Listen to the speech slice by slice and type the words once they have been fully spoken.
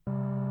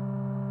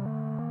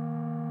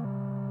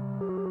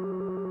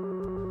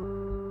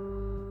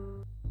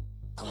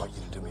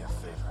want you to do me a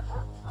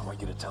favor. I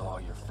want you to tell all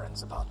your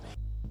friends about me.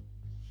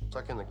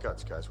 Suck in the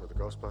guts, guys. We're the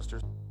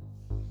Ghostbusters.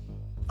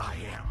 I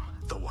am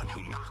the one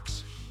who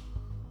knocks.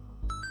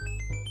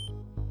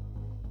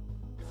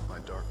 My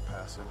dark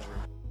passage.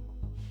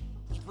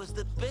 It was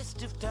the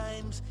best of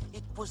times.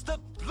 It was the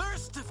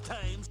worst of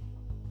times.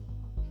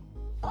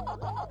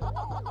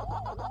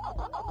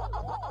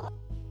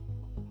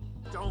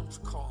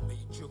 Don't call me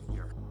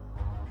Junior.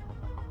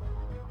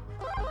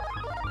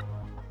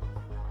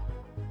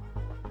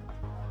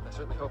 I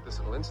certainly hope this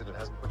little incident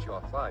hasn't put you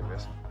offline,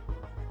 miss.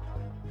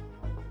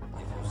 If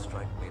you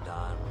strike me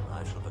down,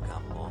 I shall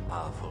become more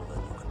powerful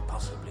than you can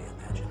possibly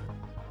imagine.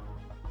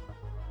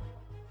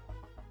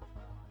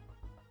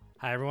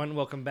 Hi, everyone.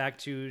 Welcome back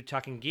to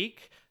Talking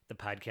Geek, the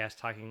podcast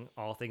talking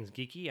all things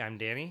geeky. I'm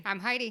Danny. I'm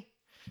Heidi.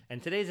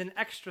 And today's an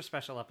extra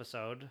special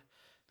episode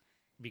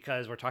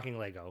because we're talking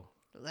Lego.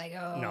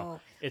 Lego. No,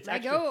 it's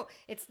Lego.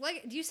 It's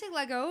like, do you say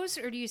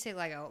Legos or do you say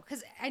Lego?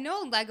 Because I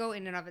know Lego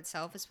in and of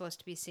itself is supposed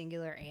to be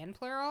singular and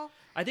plural.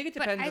 I think it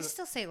but depends. I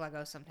still say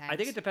Lego sometimes. I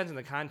think it depends on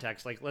the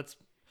context. Like,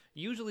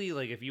 usually,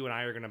 like, if you and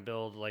I are gonna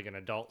build like an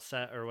adult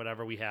set or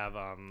whatever, we have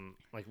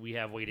we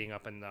have waiting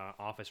up in the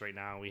office right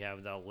now. We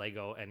have the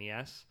Lego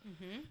NES.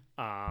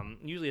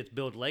 Mm-hmm. Usually it's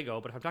build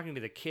Lego, but if I'm talking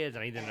to the kids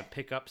and I need them to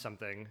pick up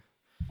something,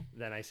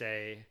 then I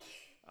say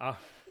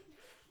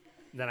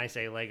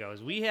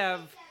Legos. We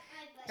have.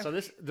 So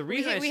the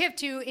reason we have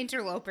two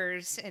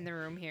interlopers in the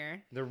room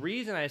here. The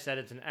reason I said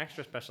it's an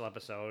extra special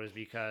episode is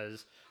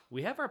because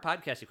we have our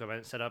podcast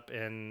equipment set up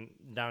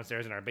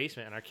downstairs in our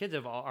basement, and our kids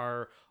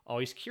are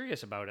always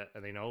curious about it,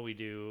 and they know we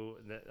do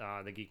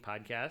the Geek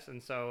Podcast,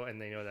 and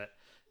they know that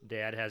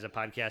Dad has a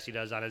podcast he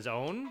does on his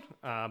own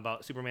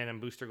about Superman and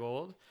Booster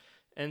Gold,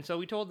 and so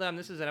we told them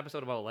this is an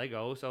episode about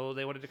Lego, so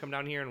they wanted to come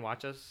down here and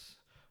watch us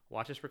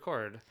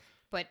record.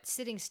 But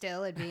sitting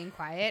still and being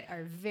quiet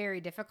are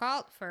very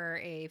difficult for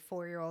a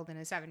 4-year-old and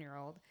a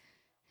 7-year-old.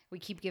 We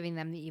keep giving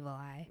them the evil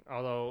eye.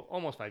 Although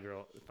almost 5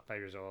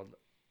 years old.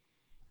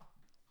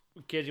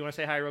 Kids, you want to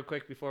say hi real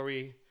quick before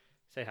we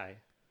say hi?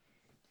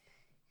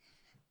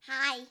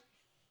 Hi.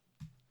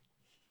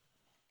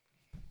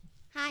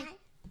 Hi.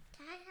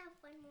 Can I have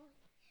one more?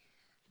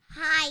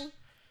 Hi.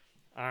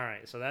 All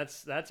right, so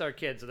that's our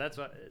kids. So that's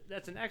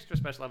an extra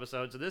special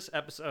episode. So this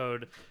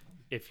episode,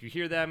 if you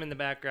hear them in the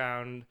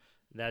background,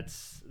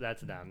 that's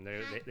them.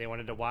 They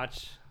wanted to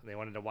watch. They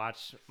wanted to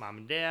watch Mom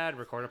and Dad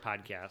record a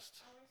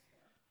podcast.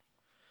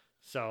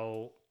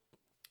 So,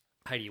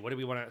 Heidi, what do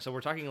we want to? So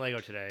we're talking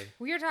Lego today.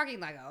 We are talking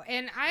Lego,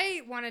 and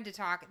I wanted to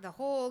talk the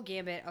whole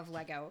gambit of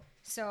Lego.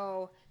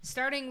 So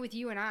starting with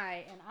you and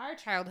I and our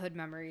childhood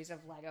memories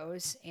of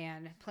Legos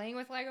and playing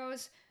with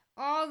Legos,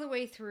 all the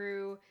way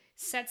through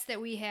sets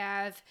that we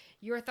have,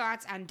 your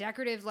thoughts on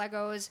decorative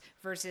Legos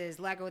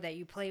versus Lego that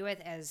you play with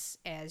as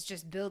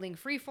just building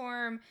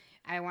freeform.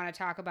 I want to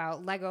talk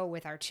about Lego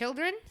with our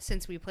children,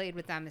 since we played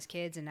with them as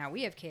kids and now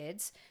we have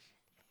kids.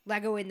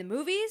 Lego in the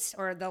movies,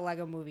 or the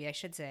Lego movie, I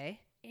should say,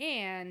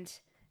 and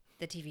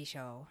the TV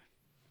show.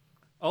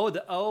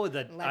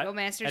 The Lego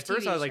Masters. At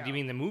first, TV I was like, show. "Do you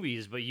mean the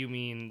movies?" But you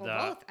mean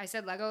both. I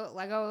said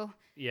Lego.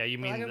 Yeah, you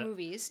mean Lego the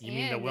movies. You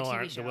mean the Will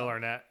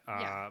Arnett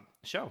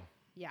show?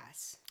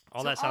 Yes.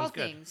 All that sounds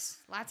good. Things,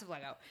 lots of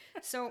Lego.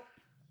 So,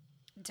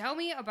 tell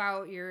me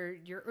about your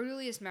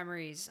earliest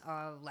memories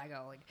of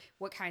Lego. Like,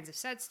 what kinds of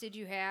sets did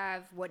you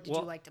have? What did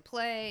you like to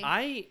play?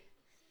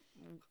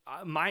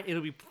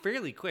 It'll be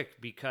fairly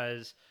quick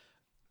because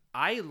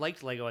I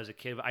liked Lego as a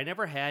kid, but I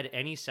never had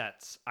any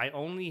sets. I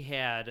only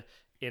had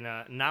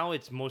now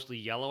it's mostly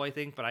yellow, I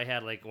think, but I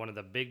had like one of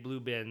the big blue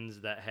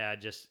bins that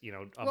had just,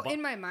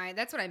 in my mind,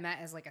 that's what I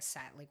meant as like a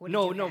set. Like, what did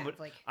no, you have? but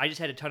like, I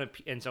just had a ton of,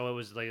 and so it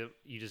was like,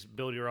 you just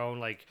build your own,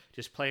 like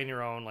just play in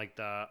your own, like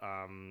the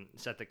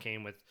set that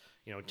came with,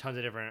 tons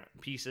of different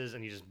pieces,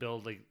 and you just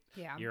build like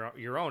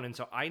your own. And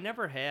so I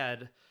never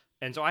had,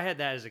 and so I had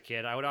that as a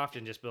kid. I would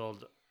often just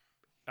build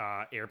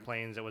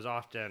airplanes. It was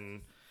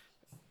often,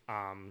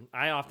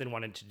 I often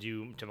wanted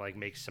to like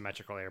make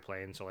symmetrical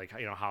airplanes. So like,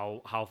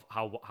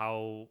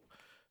 how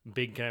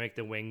big can I make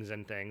the wings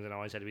and things, and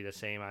always had to be the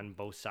same on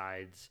both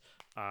sides.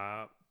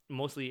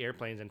 Mostly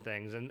airplanes and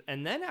things.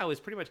 And then I was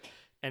pretty much,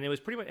 and it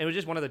was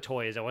just one of the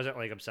toys. I wasn't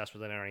like obsessed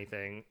with it or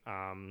anything.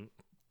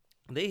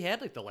 They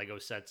had like the Lego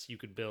sets you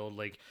could build,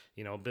 like,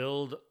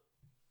 build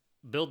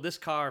this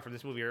car from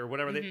this movie or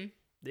whatever. Mm-hmm.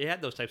 They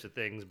had those types of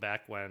things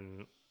back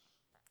when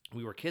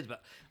we were kids,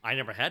 but I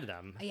never had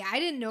them. Yeah, I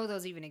didn't know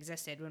those even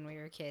existed when we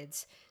were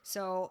kids.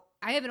 So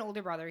I have an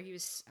older brother. He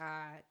was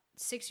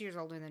 6 years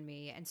older than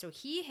me, and so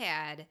he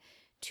had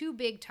 2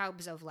 big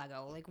tubs of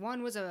Lego. Like,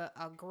 one was a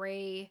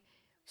gray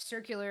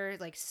circular,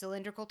 like,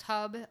 cylindrical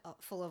tub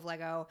full of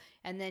Lego,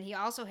 and then he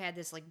also had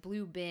this like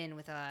blue bin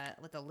with a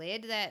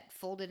lid that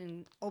folded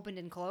and opened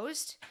and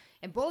closed.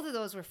 And both of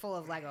those were full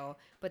of Lego,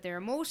 but they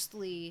were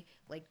mostly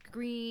like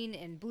green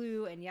and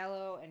blue and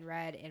yellow and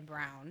red and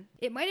brown.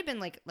 It might have been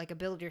like a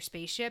build your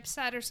spaceship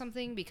set or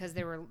something, because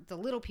the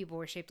little people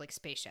were shaped like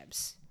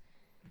spaceships.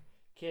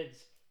 Kids,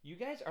 You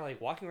guys are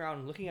like walking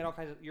around looking at all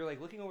kinds of. You're like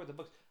looking over the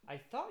books. I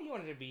thought you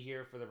wanted to be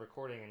here for the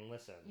recording and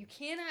listen. You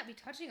cannot be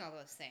touching all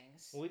those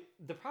things. Well,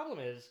 the problem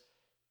is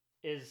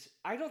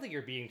I don't think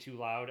you're being too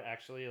loud.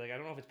 Actually, like I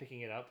don't know if it's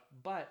picking it up,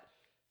 but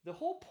the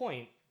whole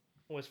point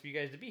was for you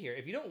guys to be here.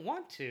 If you don't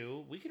want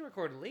to, we can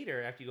record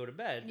later after you go to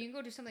bed. You can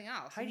go do something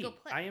else. Heidi, you can go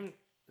play. I am.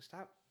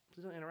 Stop!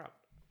 Please don't interrupt.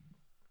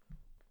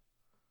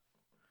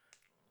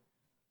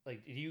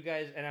 Like, do you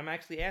guys, and I'm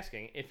actually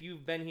asking, if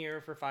you've been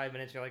here for 5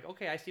 minutes, you're like,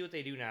 okay, I see what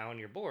they do now, and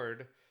you're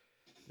bored,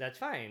 that's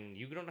fine.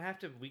 You don't have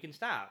to, we can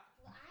stop.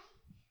 Well, I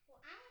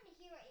want to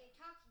hear what you're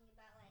talking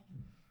about.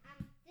 Like,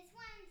 this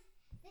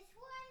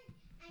one,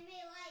 I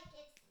may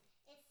like.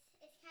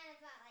 It's kind of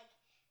about like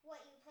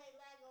what you play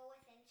Lego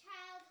with in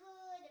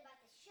childhood, about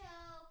the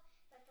show,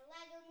 about the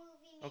Lego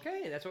movie.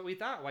 Okay, that's what we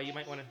thought. Why you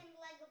might want to.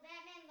 Lego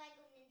Batman,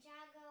 Lego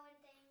Ninjago, and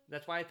things.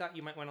 That's why I thought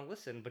you might want to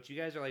listen, but you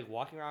guys are like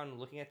walking around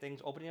looking at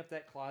things, opening up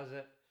that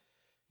closet.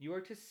 You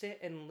are to sit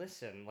and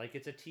listen, like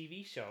it's a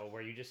TV show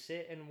where you just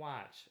sit and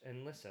watch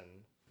and listen.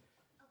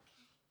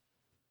 Okay.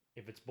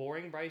 If it's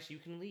boring, Bryce, you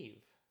can leave.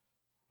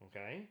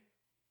 Okay?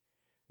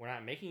 We're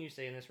not making you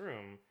stay in this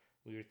room.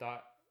 We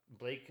thought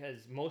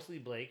mostly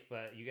Blake,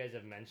 but you guys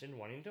have mentioned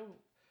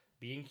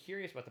being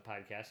curious about the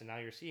podcast, and now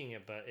you're seeing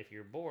it, but if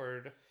you're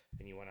bored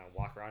and you want to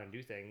walk around and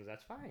do things,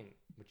 that's fine.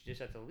 But you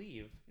just have to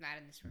leave. Not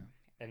in this room.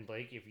 And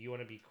Blake, if you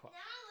want to be quiet. Now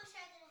I wish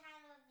I could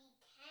have a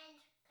V10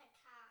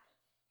 Katai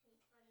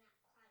from that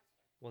closet.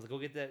 Well, go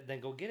get that. Then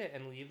go get it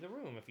and leave the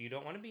room if you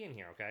don't want to be in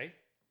here. Okay?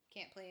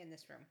 Can't play in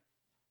this room.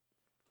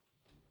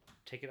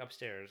 Take it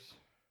upstairs.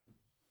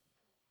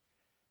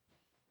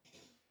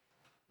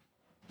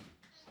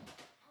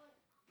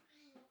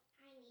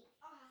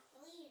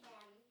 Leave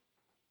them.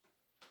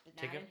 But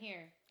not Take in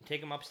here. Take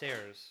them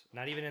upstairs.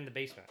 Not even in the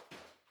basement.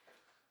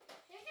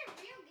 There's a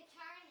real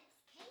guitar in its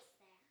case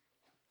there.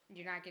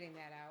 You're not getting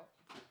that out.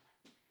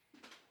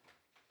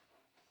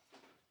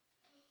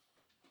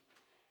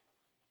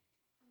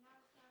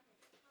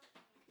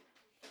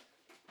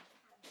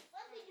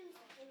 Let me do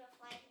something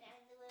before I get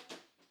out of the room.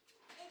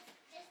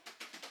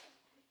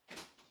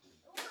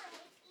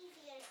 It's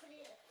easier to put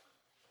it.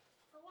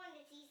 For one,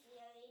 it's easier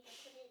to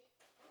put it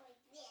like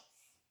this.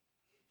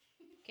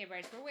 Okay,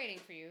 Bryce, we're waiting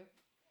for you.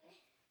 I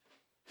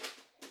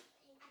think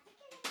I'm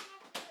gonna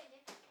have to do a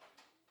different one.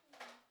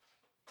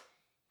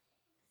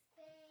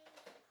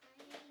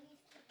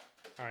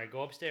 All right,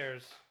 go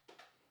upstairs.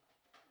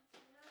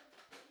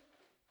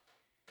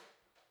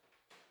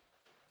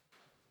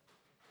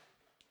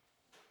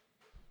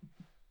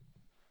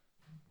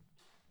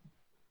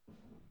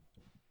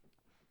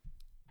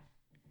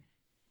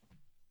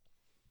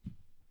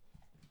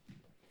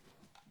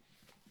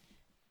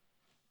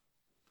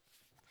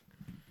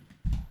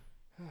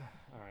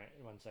 All right,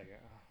 1 second.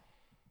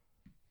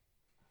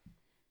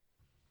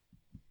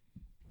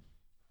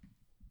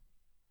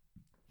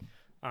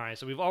 All right,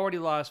 so we've already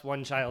lost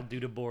one child due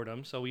to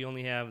boredom, so we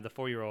only have the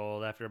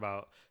 4-year-old after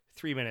about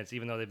 3 minutes,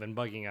 even though they've been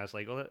bugging us.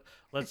 Like, well,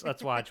 let's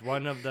watch.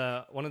 One of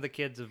the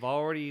kids have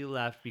already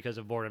left because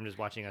of boredom, just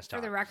watching us talk.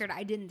 For the record,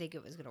 I didn't think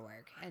it was gonna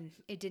work, and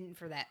it didn't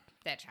for that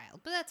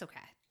child, but that's okay.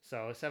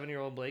 So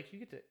 7-year-old Blake, you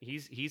get to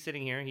he's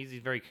sitting here. He's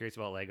very curious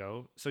about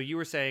Lego. So you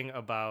were saying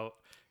about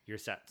your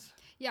sets.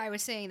 Yeah, I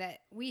was saying that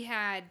we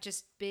had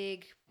just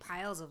big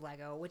piles of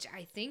Lego, which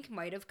I think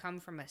might have come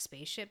from a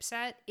spaceship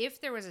set.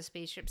 If there was a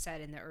spaceship set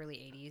in the early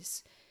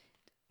 80s,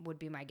 would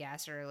be my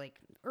guess, or like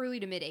early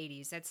to mid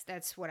 80s.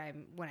 That's when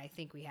I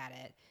think we had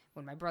it,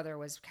 when my brother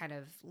was kind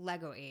of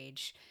Lego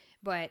age.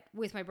 But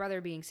with my brother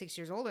being 6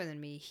 years older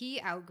than me,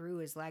 he outgrew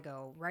his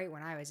Lego right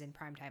when I was in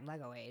primetime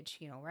Lego age.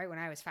 You know, right when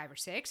I was 5 or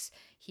 6,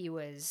 he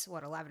was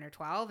 11 or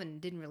 12 and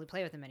didn't really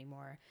play with them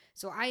anymore.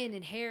 So I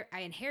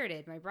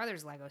inherited my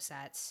brother's Lego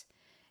sets,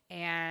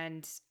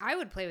 and I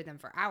would play with them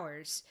for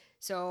hours.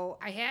 So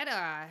I had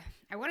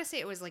I want to say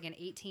it was like an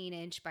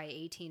 18-inch by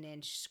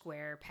 18-inch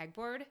square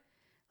pegboard,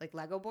 like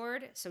Lego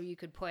board. So you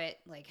could put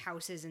like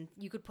houses and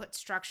you could put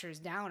structures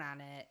down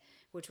on it,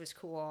 which was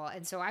cool.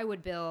 And so I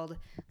would build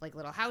like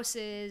little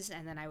houses,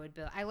 and then I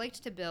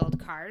liked to build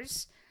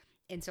cars.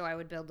 And so I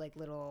would build like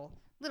little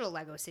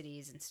Lego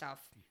cities and stuff,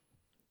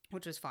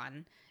 which was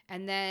fun.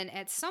 And then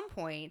at some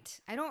point,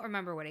 I don't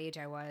remember what age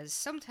I was,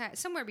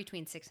 somewhere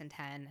between 6 and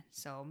 10,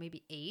 so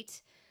maybe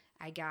 8,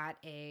 I got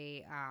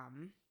a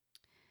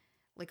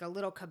like a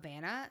little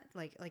cabana,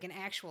 like an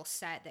actual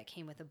set that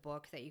came with a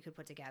book that you could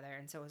put together.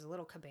 And so it was a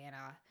little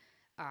cabana.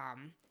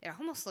 It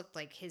almost looked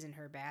like his and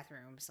her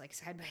bathrooms, like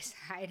side by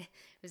side.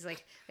 It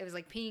was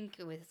like pink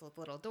with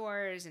little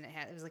doors, and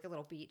it was like a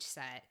little beach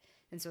set.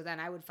 And so then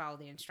I would follow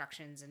the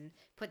instructions and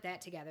put that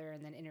together,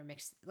 and then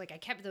intermix. Like I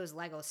kept those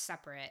Legos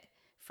separate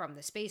from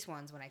the space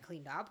ones when I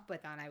cleaned up,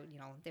 but then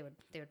they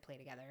would play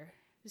together.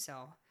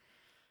 So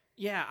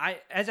yeah,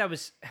 as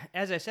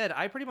I said,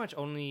 I pretty much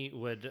only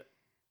would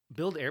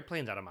build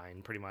airplanes out of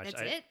mine. Pretty much.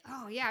 That's it.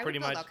 Oh yeah, I would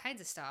build all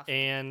kinds of stuff.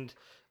 And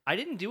I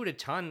didn't do it a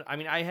ton. I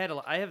mean, I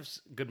have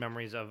good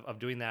memories of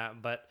doing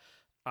that, but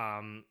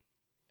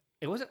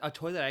It wasn't a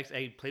toy that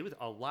I played with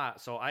a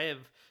lot. So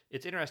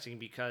it's interesting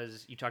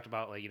because you talked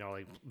about like,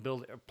 like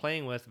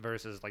playing with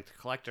versus like the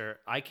collector.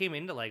 I came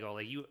into Lego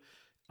like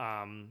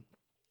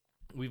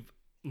we've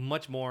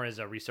much more as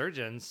a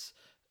resurgence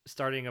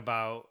starting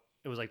about,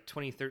 it was like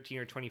 2013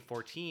 or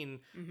 2014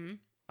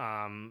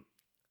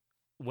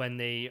 when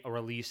they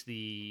released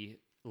the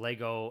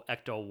Lego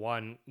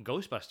Ecto-1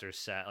 Ghostbusters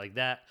set like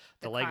that.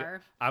 The Lego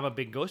car. I'm a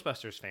big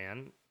Ghostbusters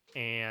fan,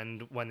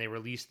 and when they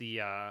released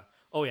the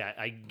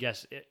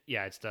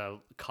it's the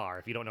car.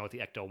 If you don't know what the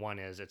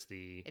Ecto-1 is, it's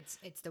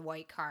the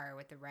white car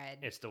with the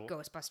red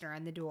Ghostbuster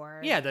on the door.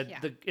 Yeah,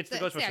 it's the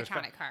Ghostbusters the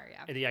iconic car.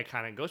 Yeah, the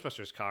iconic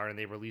Ghostbusters car, and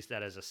they released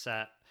that as a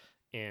set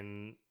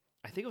in,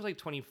 I think it was like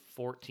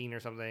 2014 or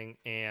something,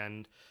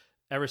 and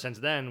ever since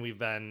then we've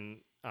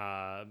been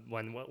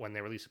when they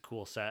release a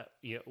cool set,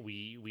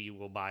 we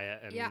will buy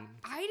it. And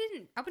I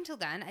didn't, up until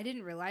then, I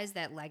didn't realize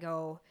that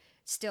Lego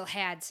still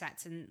had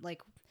sets, and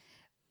like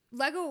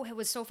Lego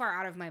was so far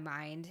out of my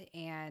mind.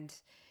 And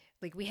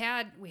like we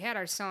had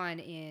our son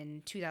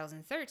in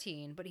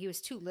 2013, but he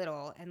was too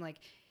little and like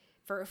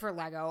for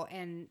Lego,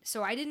 and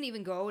so I didn't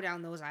even go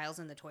down those aisles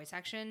in the toy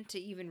section to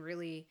even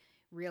really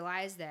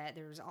realize that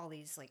there's all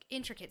these like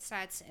intricate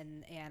sets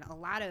and a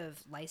lot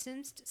of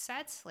licensed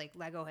sets. Like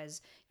Lego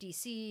has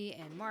DC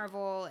and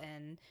Marvel,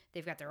 and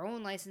they've got their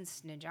own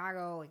licensed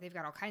Ninjago. Like they've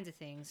got all kinds of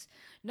things.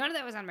 None of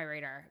that was on my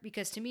radar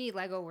because to me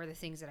Lego were the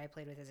things that I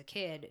played with as a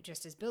kid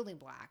just as building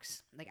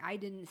blocks. Like I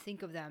didn't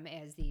think of them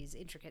as these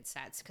intricate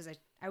sets because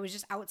I was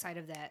just outside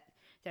of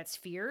that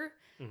sphere.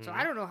 So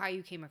I don't know how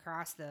you came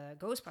across the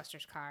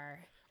Ghostbusters car.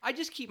 I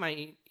just keep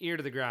my ear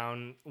to the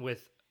ground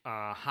with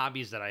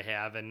hobbies that I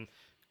have and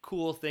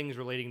cool things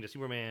relating to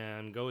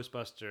Superman,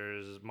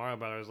 Ghostbusters, Mario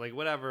Brothers, like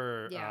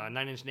whatever,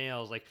 9 Inch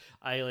Nails. Like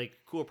I like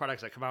cool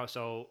products that come out.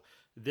 So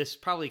this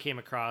probably came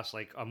across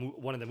like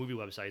one of the movie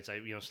websites,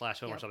 Slash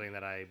Film or something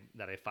that I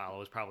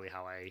follow is probably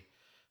how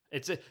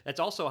that's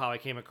also how I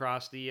came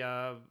across the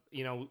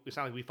it's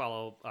not like we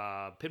follow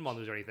pinball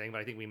news or anything,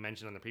 but I think we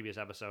mentioned on the previous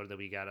episode that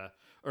we got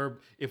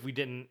if we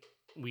didn't,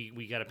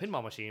 we got a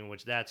pinball machine,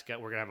 which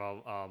we're gonna have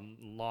a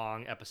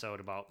long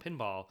episode about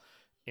pinball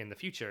in the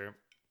future.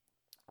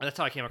 That's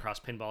how I came across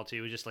pinball too.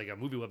 It was just like a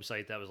movie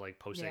website that was like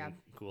posting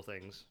cool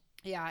things.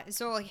 Yeah.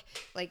 So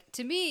like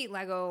to me,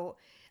 Lego,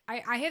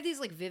 I have these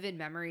like vivid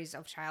memories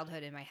of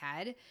childhood in my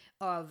head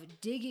of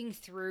digging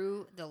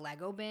through the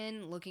Lego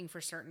bin looking for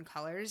certain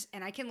colors,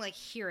 and I can like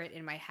hear it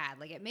in my head.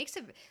 Like it makes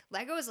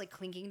Lego is like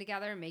clinking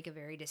together and make a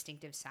very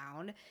distinctive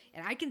sound,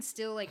 and I can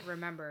still like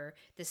remember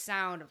the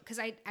sound because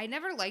I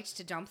never liked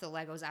to dump the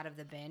Legos out of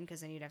the bin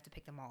because then you'd have to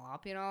pick them all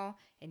up,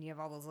 and you have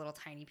all those little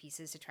tiny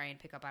pieces to try and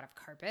pick up out of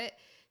carpet.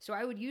 So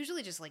I would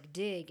usually just like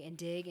dig and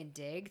dig and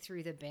dig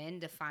through the bin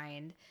to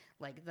find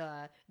like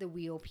the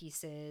wheel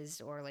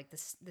pieces or like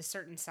the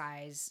certain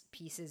size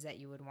pieces that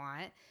you would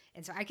want.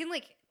 And so I can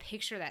like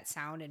picture that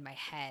sound in my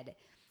head.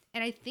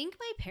 And I think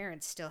my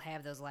parents still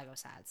have those Lego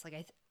sets.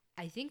 Like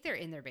I think they're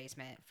in their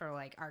basement for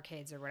like our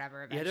kids or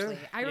whatever. Eventually,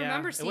 I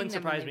remember seeing them. It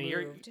wouldn't surprise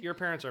me. Your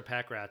parents are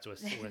pack rats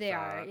with they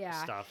are,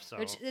 stuff. So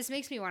this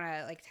makes me want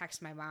to like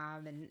text my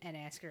mom and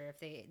ask her if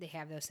they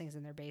have those things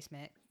in their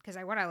basement because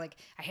I want to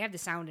I have the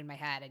sound in my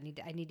head.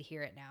 I need to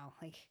hear it now.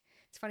 Like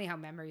it's funny how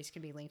memories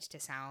can be linked to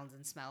sounds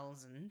and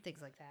smells and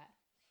things like that.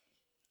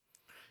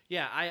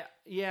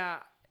 Yeah,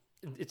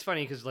 it's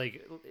funny because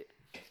like.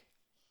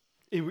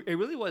 It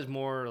really was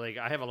more like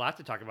I have a lot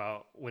to talk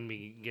about when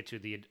we get to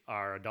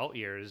our adult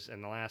years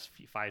in the last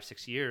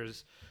 5-6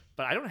 years,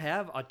 but I don't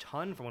have a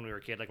ton from when we were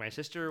a kid. Like my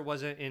sister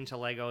wasn't into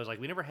Legos.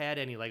 Like we never had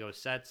any Lego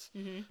sets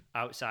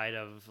outside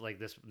of like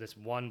this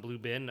one blue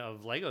bin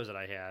of Legos that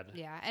I had.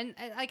 Yeah, and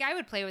like I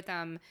would play with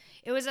them.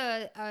 It was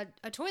a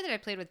toy that I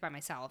played with by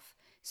myself.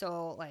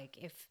 So like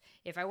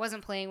if I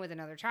wasn't playing with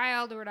another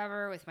child or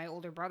whatever, with my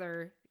older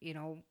brother,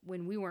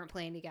 when we weren't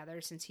playing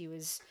together since he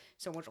was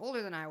so much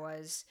older than I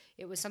was,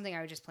 it was something I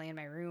would just play in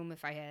my room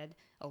if I had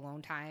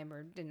alone time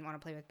or didn't want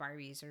to play with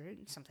Barbies or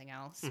something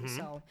else.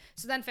 So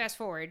then fast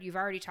forward, you've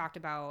already talked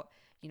about,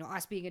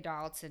 us being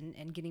adults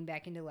and getting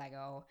back into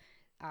Lego.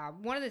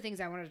 One of the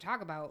things I wanted to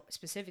talk about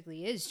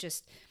specifically is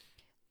just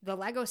the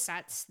Lego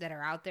sets that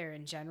are out there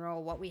in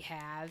general, what we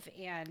have,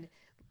 and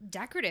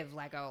decorative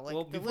Lego,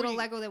 like the little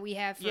Lego that we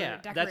have for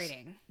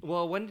decorating.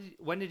 Well,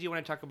 when did you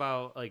want to talk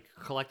about like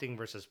collecting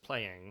versus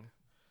playing?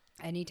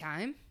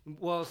 Anytime.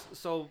 Well,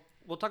 so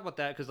we'll talk about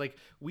that because like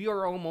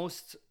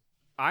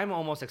I'm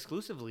almost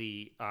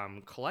exclusively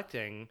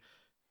collecting.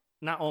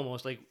 Not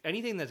almost, like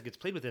anything that gets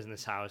played with in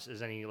this house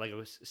is any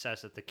Lego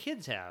sets that the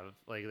kids have.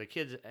 Like the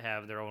kids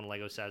have their own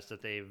Lego sets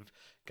that they've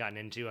gotten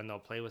into and they'll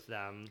play with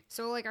them.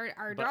 So like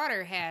our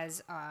daughter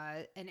has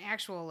an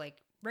actual like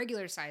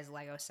regular size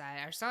Lego set.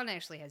 Our son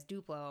actually has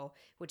Duplo,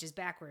 which is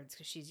backwards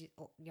because she's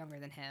younger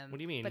than him. What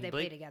do you mean? But they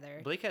play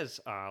together. Blake has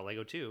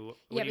Lego too.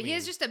 But he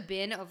has just a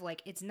bin of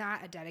like, it's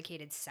not a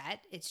dedicated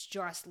set. It's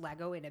just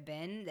Lego in a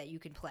bin that you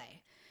can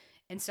play.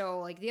 And so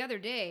like the other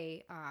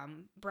day,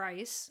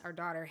 Bryce, our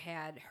daughter,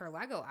 had her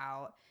Lego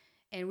out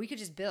and we could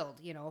just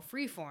build,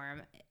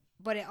 freeform.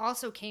 but it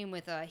also came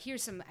with a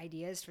here's some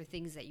ideas for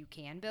things that you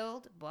can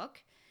build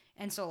book.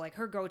 And so like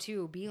her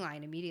go-to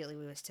beeline immediately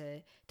was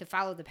to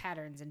follow the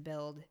patterns and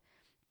build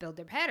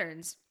their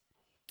patterns.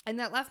 And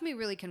that left me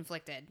really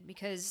conflicted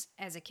because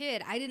as a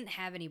kid, I didn't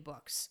have any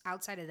books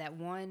outside of that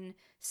one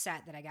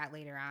set that I got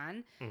later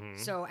on. Mm-hmm.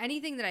 So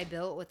anything that I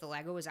built with the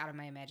Lego was out of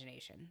my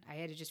imagination. I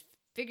had to just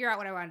figure out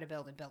what I wanted to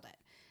build and build it.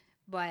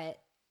 But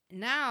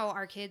now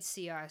our kids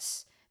see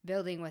us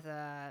building with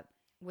a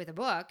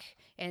book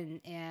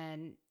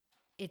and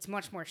it's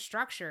much more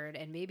structured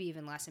and maybe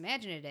even less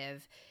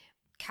imaginative.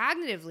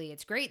 Cognitively,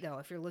 it's great, though,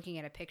 if you're looking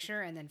at a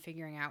picture and then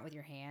figuring out with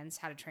your hands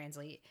how to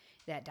translate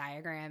that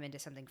diagram into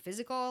something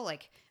physical.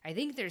 Like, I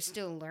think there's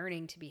still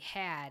learning to be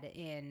had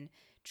in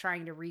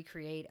trying to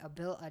recreate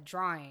a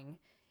drawing,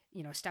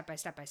 you know, step by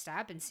step by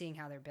step and seeing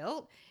how they're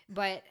built.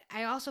 But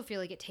I also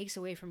feel like it takes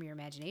away from your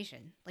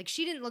imagination. Like,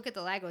 she didn't look at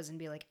the Legos and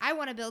be like, I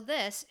want to build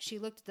this. She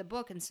looked at the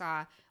book and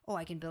saw, oh,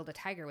 I can build a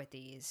tiger with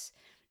these.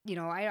 You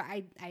know,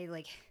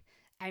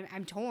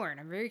 I'm torn.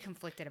 I'm very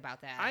conflicted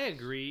about that. I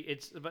agree.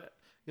 But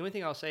the only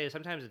thing I'll say is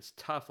sometimes it's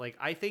tough. Like,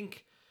 I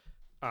think,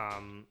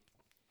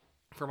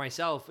 for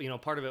myself, you know,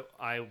 part of it,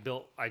 I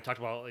talked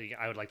about, like,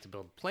 I would like to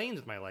build planes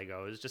with my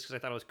Legos just because I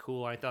thought it was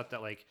cool. I thought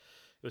that, like,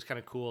 it was kind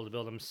of cool to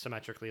build them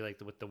symmetrically, like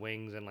with the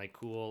wings and like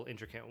cool,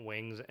 intricate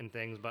wings and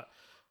things. But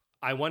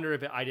I wonder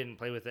if I didn't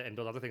play with it and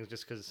build other things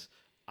just because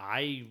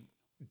I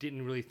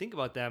didn't really think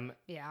about them.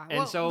 Yeah. And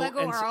well, so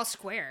Lego are all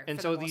square. And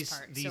for so the most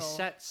part, these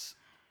sets,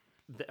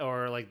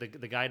 or like the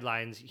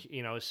guidelines,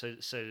 you know,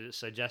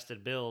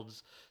 suggested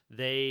builds,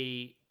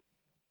 they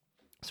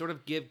sort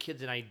of give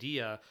kids an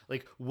idea.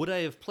 Like, would I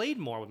have played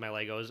more with my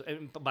Legos?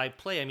 And by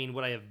play, I mean,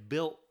 would I have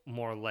built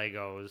more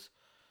Legos?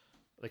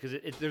 Like, cause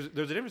there's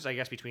a difference, I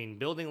guess, between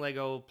building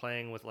Lego,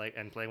 playing with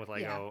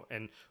Lego,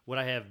 and would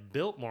I have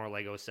built more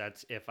Lego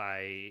sets if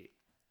I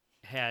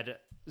had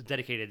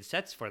dedicated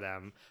sets for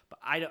them? But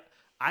I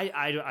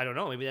don't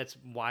know. Maybe that's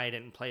why I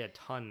didn't play a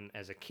ton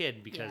as a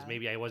kid, because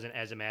maybe I wasn't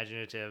as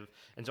imaginative,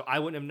 and so I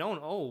wouldn't have known.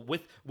 Oh,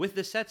 with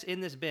the sets in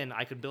this bin,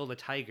 I could build a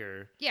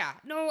tiger. Yeah,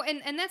 no,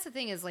 and that's the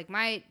thing is, like,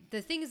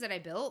 the things that I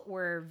built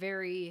were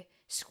very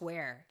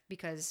square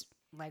because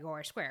Lego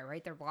are square,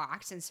 right? They're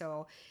blocks, and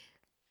so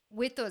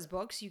with those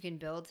books, you can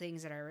build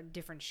things that are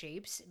different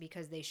shapes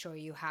because they show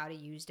you how to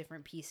use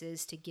different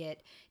pieces to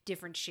get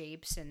different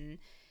shapes and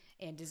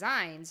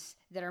designs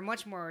that are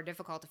much more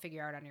difficult to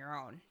figure out on your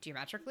own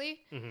geometrically.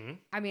 Mm-hmm.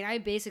 I mean, I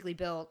basically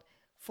built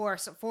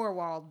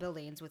four-walled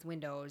buildings with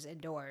windows and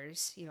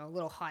doors, you know,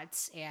 little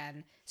huts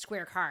and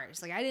square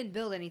cars. Like, I didn't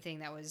build anything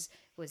that was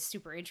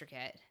super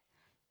intricate.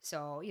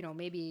 So, you know,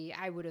 maybe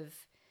I would have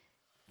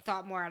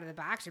thought more out of the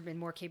box or been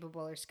more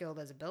capable or skilled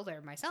as a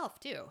builder myself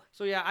too.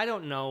 So yeah, I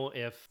don't know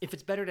if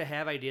it's better to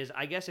have ideas.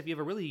 I guess if you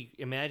have a really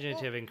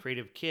imaginative and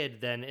creative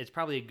kid, then it's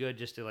probably good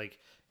just to, like,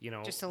 you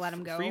know, just to let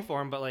them go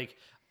freeform. But like,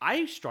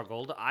 I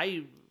struggled.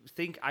 I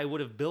think I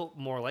would have built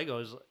more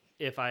Legos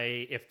if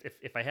I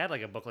had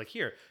like a book like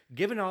here,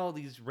 given all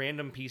these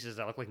random pieces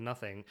that look like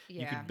nothing,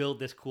 you could build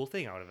this cool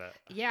thing out of it.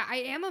 Yeah, I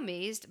am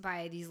amazed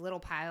by these little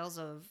piles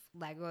of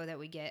Lego that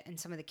we get in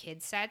some of the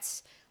kids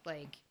sets.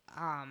 Like,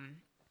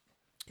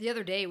 the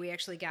other day, we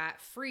actually got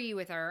free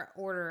with our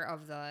order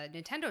of the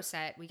Nintendo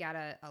set. We got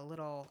a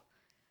little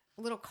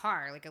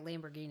car, like a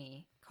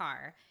Lamborghini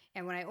car.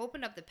 And when I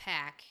opened up the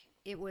pack,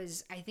 it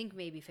was, I think,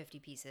 maybe 50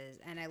 pieces.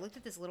 And I looked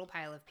at this little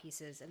pile of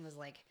pieces and was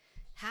like,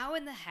 how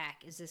in the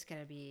heck is this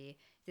going to be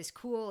this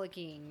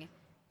cool-looking,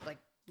 like,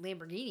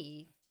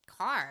 Lamborghini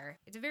car?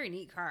 It's a very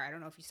neat car. I don't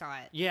know if you saw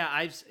it.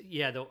 Yeah,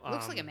 it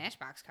looks like a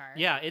Matchbox car.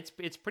 Yeah,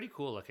 it's pretty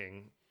cool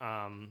looking.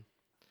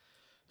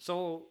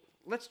 So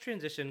let's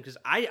transition, because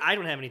I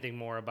don't have anything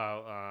more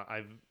about.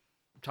 I've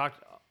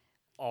talked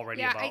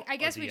already. Yeah, about I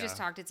guess we just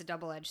talked. It's a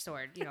double-edged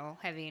sword, you know,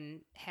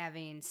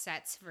 having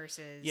sets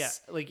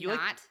versus like you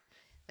not.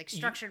 Like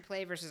structured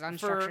play versus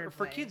unstructured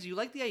for play. kids, you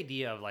like the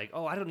idea of like,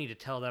 oh, I don't need to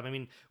tell them. I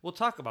mean, we'll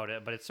talk about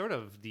it, but it's sort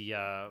of the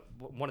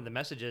one of the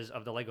messages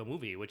of the Lego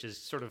Movie, which is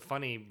sort of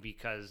funny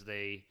because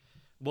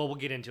we'll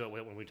get into it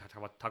when we talk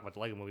about the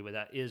Lego Movie, but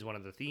that is one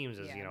of the themes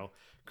is, you know,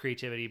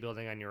 creativity,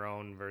 building on your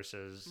own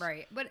versus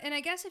right. But and I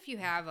guess if you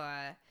have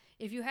a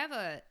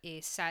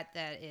set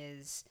that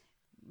is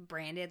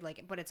branded,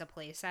 like, but it's a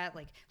play set,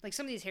 like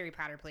some of these Harry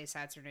Potter play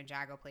sets or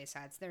Ninjago play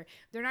sets, they're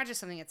not just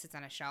something that sits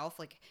on a shelf.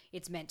 Like,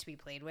 it's meant to be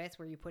played with,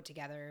 where you put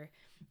together,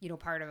 you know,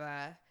 part of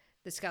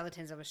the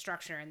skeletons of a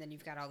structure, and then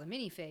you've got all the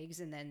minifigs,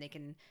 and then they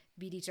can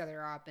beat each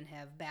other up and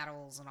have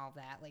battles and all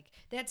that. Like,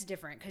 that's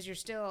different because you're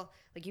still,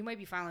 like, you might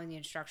be following the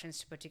instructions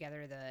to put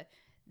together the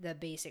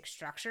basic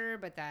structure,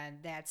 but then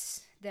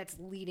that's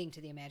leading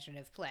to the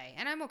imaginative play,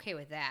 and I'm okay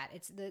with that.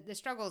 It's the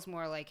struggle is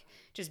more like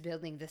just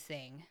building the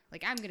thing.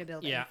 Like, I'm gonna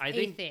build a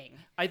thing.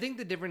 I think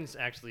the difference,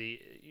 actually,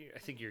 I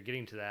think you're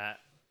getting to that.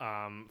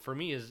 For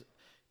me is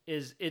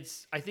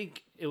it's I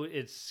think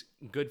it's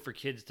good for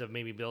kids to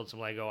maybe build some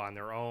Lego on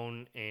their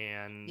own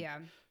and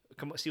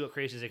see what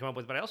creations they come up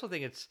with. But I also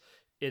think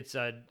it's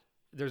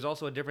there's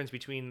also a difference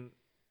between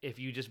if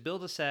you just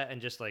build a set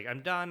and just like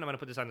I'm done, I'm gonna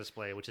put this on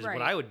display, which is Right.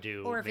 what I would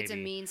do. Or if maybe. it's a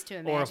means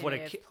to or if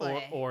imaginative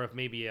play. or if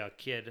maybe a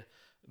kid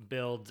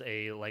builds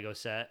a Lego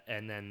set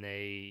and then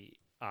they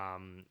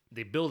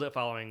build it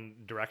following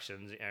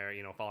directions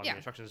or following the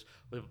instructions,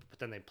 but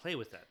then they play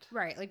with it.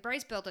 Right, like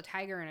Bryce built a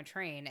tiger and a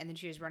train, and then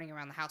she was running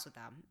around the house with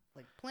them,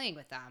 like playing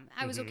with them.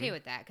 I was okay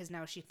with that because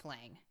now she's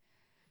playing.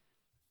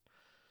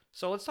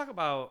 So let's talk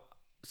about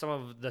some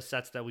of the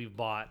sets that we've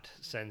bought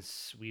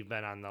since we've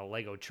been on the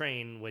Lego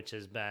train, which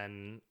has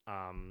been,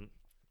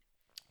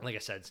 like I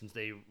said, since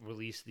they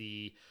released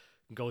the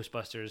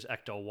Ghostbusters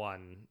Ecto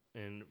 1,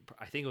 and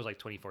I think it was like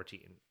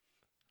 2014.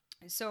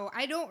 So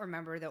I don't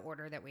remember the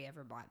order that we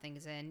ever bought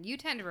things in. You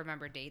tend to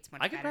remember dates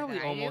much I could better probably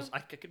than I do. I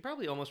could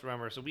probably almost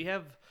remember. So we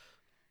have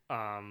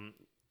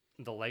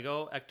the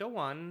Lego Ecto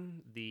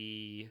 1,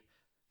 the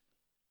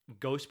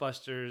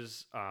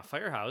Ghostbusters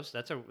Firehouse.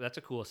 That's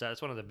a cool set.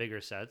 It's one of the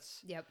bigger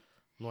sets. Yep.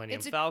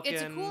 Millennium Falcon.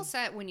 It's a cool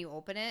set when you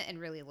open it and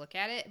really look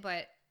at it,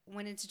 but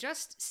when it's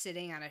just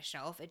sitting on a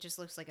shelf, it just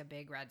looks like a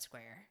big red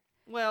square.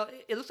 Well,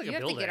 it looks like You a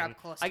have to building. get up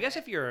close I to guess it.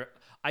 if you're,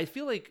 I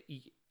feel like,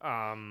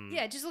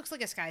 Yeah, it just looks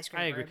like a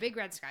skyscraper. I agree. A big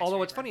red skyscraper. Although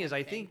what's funny is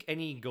I thing. think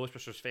any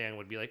Ghostbusters fan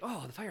would be like,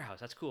 "Oh, the firehouse,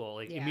 that's cool!"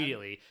 Like Yeah.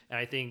 immediately, and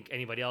I think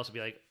anybody else would be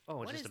like,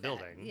 "Oh, it's What just is a that?"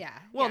 building." Yeah,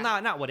 Well, yeah.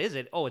 not what is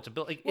it? Oh, it's a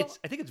building. Well-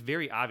 I think it's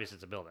very obvious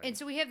it's a building. And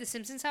so we have the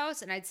Simpsons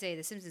house, and I'd say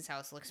the Simpsons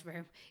house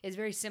is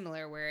very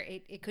similar, where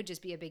it could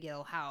just be a big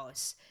yellow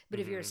house. But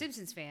if you're a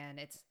Simpsons fan,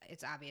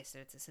 it's obvious that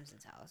it's a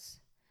Simpsons house.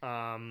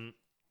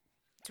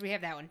 So we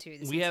have that one too.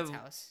 The we Simpsons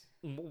have house.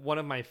 one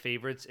of my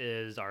favorites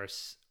is our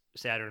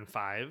Saturn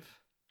V.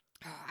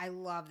 Oh, I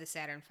love the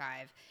Saturn V,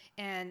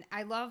 and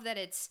I love that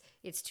it's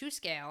to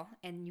scale,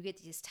 and you get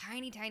these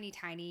tiny, tiny,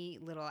 tiny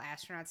little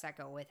astronauts that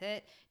go with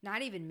it.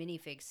 Not even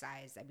minifig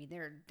sized. I mean,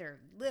 they're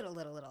little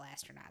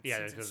astronauts. Yeah,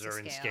 since because it's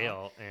they're to in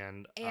scale,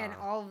 and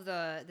all of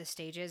the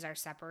stages are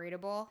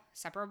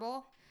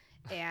separable,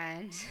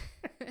 and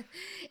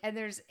and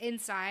there's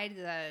inside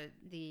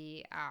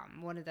the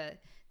one of the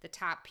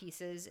top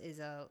pieces is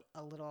a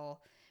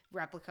little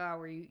replica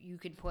where you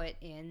could put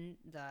in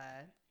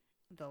the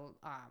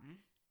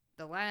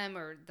LEM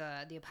or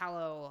the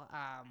Apollo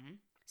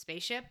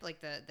spaceship,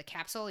 like the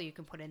capsule you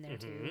can put in there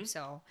too.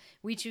 So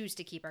we choose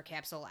to keep our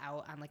capsule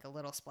out on like a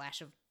little splash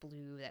of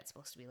blue that's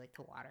supposed to be like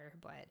the water,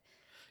 but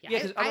yeah,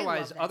 because I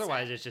love that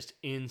otherwise set. it's just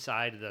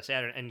inside the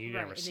Saturn, and you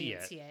Right, never and see then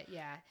it. you see it,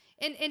 yeah.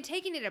 And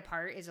taking it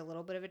apart is a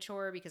little bit of a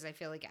chore because I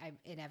feel like I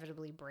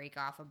inevitably break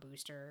off a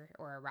booster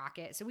or a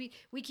rocket. So we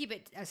keep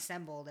it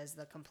assembled as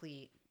the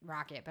complete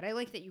rocket, but I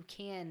like that you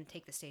can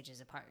take the stages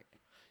apart.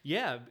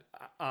 Yeah,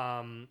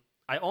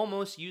 I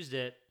almost used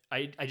it.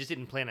 I just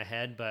didn't plan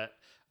ahead, but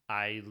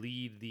I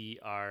lead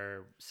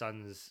our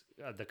son's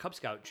the Cub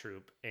Scout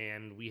troop,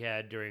 and we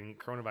had during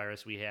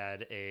coronavirus we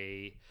had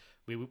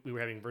we were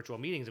having virtual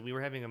meetings, and we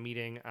were having a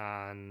meeting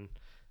on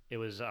it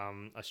was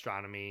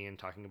astronomy and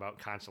talking about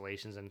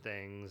constellations and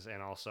things,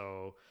 and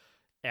also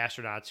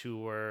astronauts who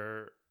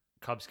were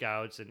Cub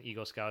Scouts and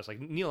Eagle Scouts. Like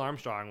Neil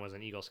Armstrong was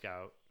an Eagle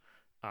Scout.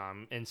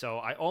 And so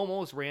I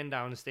almost ran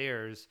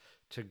downstairs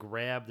to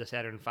grab the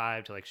Saturn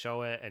V to like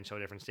show it and show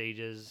different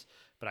stages,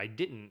 but I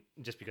didn't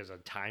just because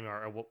of time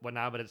or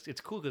whatnot. But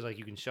it's cool because like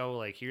you can show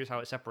like here's how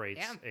it separates.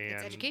 Yeah,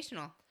 it's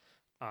educational.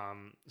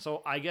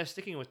 So I guess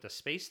sticking with the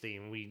space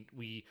theme,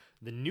 we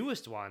the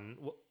newest one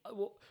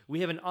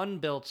we have an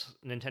unbuilt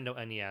Nintendo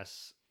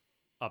NES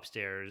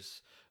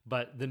upstairs,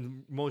 but the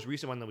most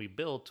recent one that we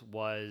built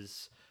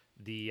was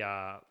the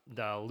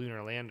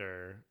lunar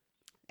lander.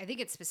 I think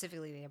it's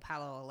specifically the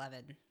Apollo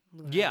 11.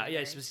 Yeah, lander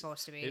it's it's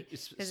supposed to be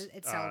because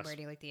it's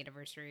celebrating like the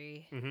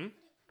anniversary. Mm-hmm.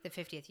 The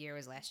 50th year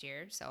was last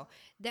year, so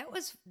that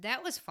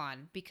was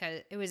fun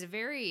because it was a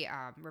very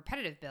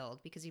repetitive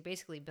build because you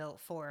basically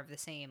built 4 of the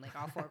same, like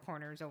all 4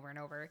 corners over and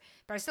over.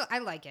 But I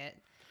like it.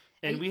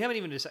 And we haven't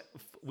even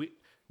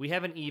we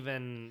haven't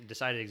even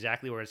decided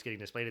exactly where it's getting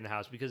displayed in the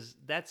house, because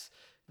that's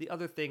the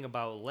other thing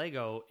about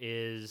Lego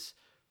is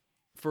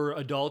for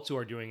adults who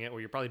are doing it,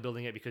 or you're probably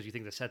building it because you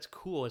think the set's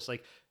cool. It's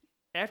like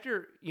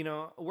after,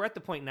 we're at the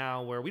point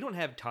now where we don't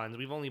have tons.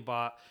 We've only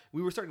bought,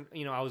 we were starting,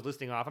 I was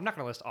listing off, I'm not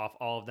going to list off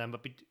all of them,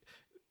 but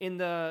in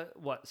the,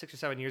 6 or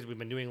 7 years we've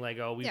been doing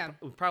Lego, we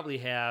probably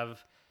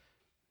have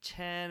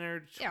 10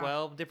 or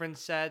 12 different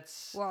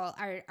sets. Well,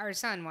 our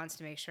son wants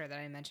to make sure that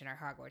I mention our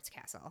Hogwarts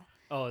castle.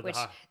 Oh,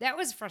 that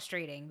was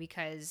frustrating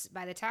because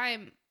by the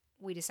time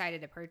we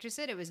decided to purchase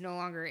it, it was no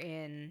longer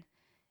in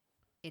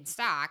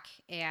stock,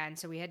 and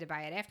so we had to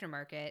buy it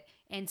aftermarket.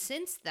 And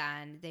since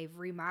then, they've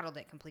remodeled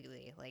it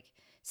completely. Like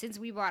since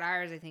we bought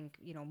ours, I think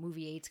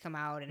movie 8's come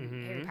out,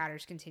 and Harry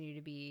Potter's continue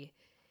to be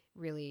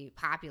really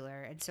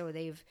popular, and so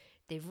they've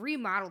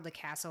remodeled the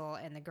castle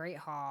and the Great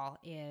Hall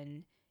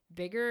in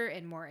bigger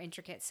and more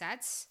intricate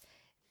sets.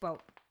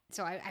 But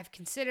so I've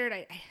considered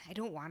I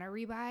don't want to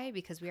rebuy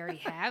because we already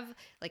have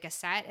like a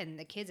set, and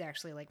the kids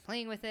actually like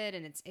playing with it,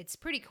 and it's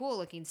pretty cool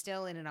looking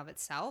still in and of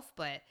itself,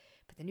 but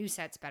the new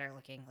set's better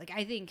looking. Like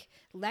I think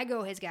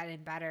Lego has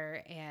gotten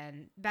better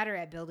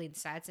at building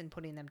sets and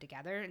putting them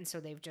together, and so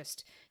they've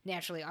just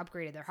naturally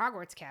upgraded their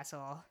Hogwarts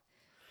castle.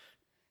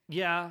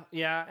 Yeah,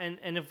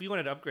 and if we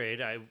wanted to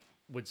upgrade, I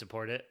would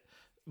support it.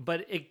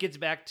 But it gets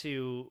back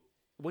to,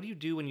 what do you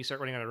do when you start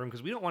running out of room?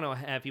 Because we don't want to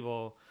have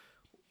people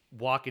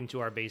walk into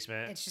our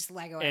basement. It's just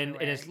Lego and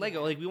everywhere. it's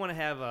Lego. Like, we want to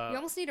have a... You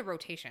almost need a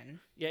rotation.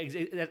 Yeah,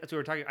 that's what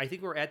we're talking. I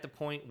think we're at the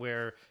point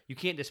where you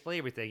can't display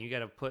everything. You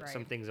got to put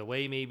some things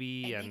away,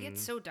 maybe. And it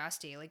gets so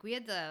dusty. Like, we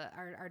had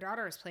our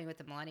daughter was playing with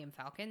the Millennium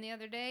Falcon the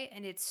other day,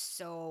 and it's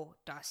so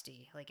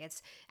dusty. Like,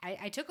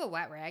 I took a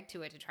wet rag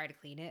to it to try to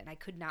clean it, and I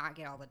could not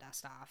get all the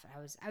dust off. I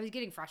was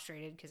getting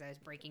frustrated because I was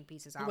breaking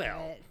pieces off of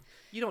it.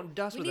 You don't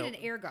dust we with need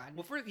an air gun.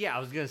 Well, I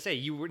was gonna say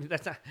you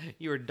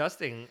were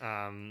dusting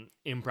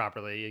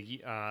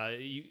improperly.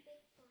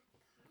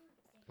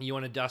 You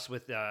want to dust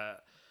with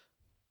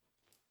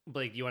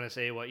Blake? You want to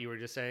say what you were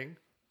just saying?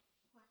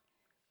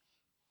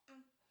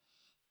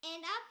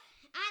 And up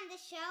on the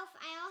shelf,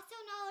 I also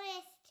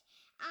noticed.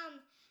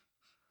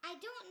 I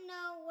don't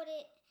know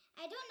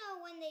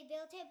when they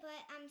built it,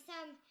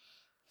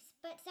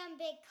 but some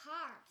big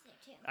car up there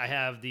too. I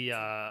have the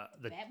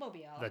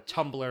Batmobile, the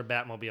Tumbler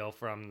Batmobile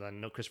from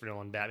the Christopher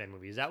Nolan Batman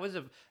movies. That was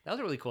a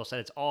really cool set.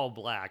 It's all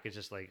black. It's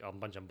just like a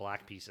bunch of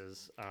black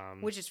pieces.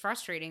 Which is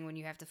frustrating when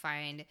you have to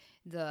find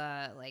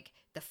the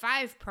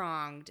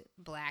 5-pronged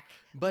black,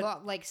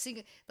 but like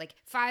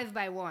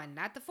 5x1,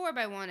 not the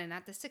 4x1 and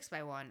not the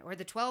 6x1 or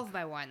the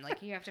 12x1.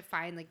 Like, you have to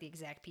find like the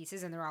exact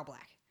pieces, and they're all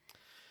black.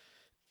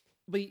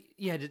 But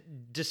yeah,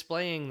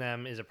 displaying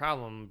them is a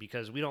problem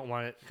because we don't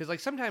want it. Because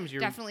like sometimes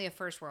you're definitely a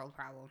first world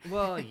problem.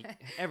 Well,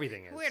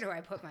 everything is. Where do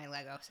I put my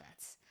Lego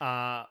sets?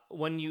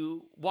 When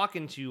you walk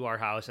into our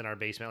house in our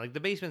basement, like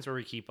the basement's where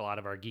we keep a lot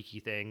of our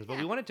geeky things, but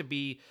we want it to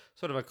be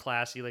sort of a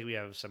classy. Like, we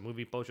have some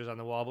movie posters on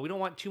the wall, but we don't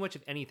want too much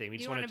of anything. We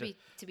just want it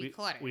to be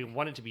cluttered. We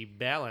want it to be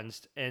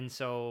balanced, and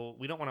so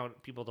we don't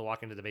want people to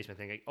walk into the basement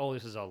thinking, "Oh,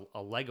 this is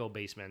a Lego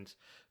basement,"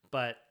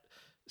 but.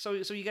 So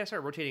you gotta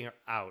start rotating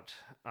out,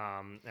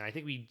 and I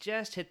think we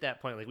just hit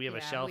that point. Like, we have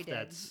a shelf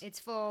it's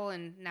full,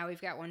 and now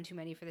we've got one too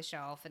many for the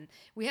shelf, and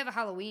we have a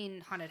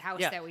Halloween haunted house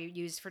that we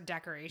use for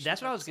decoration.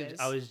 That's what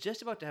I was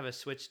just about to have a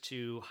switch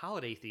to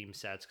holiday theme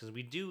sets, because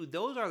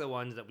those are the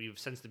ones that we've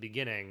since the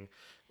beginning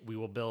we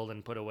will build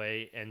and put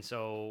away. And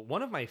so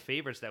one of my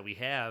favorites that we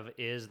have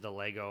is the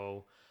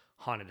Lego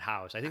haunted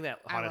house. I think that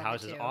haunted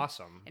house is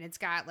awesome. And it's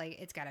got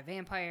a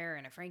vampire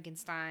and a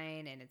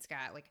Frankenstein, and it's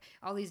got like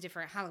all these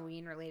different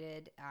Halloween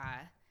related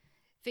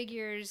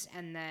figures,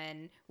 and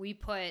then we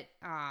put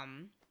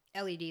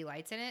LED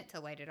lights in it to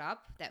light it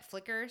up that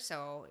flicker,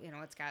 so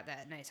it's got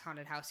that nice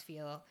haunted house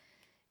feel.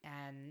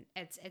 And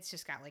it's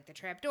just got like the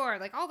trap door,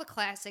 like all the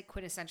classic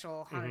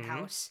quintessential haunted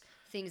house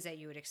things that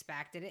you would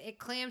expect. And it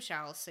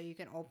clamshells, so you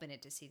can open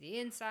it to see the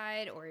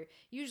inside, or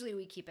usually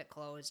we keep it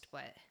closed.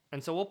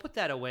 And so we'll put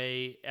that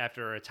away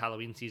after it's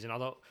Halloween season.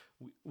 Although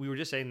we were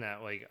just saying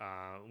that like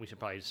we should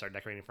probably start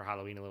decorating for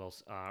Halloween a little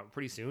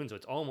pretty soon. So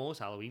it's almost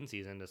Halloween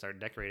season to start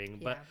decorating.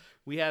 Yeah. But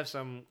we have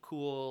some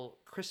cool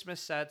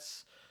Christmas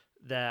sets,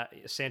 that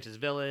Santa's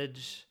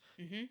Village.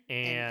 Mm-hmm.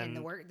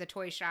 And the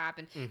toy shop,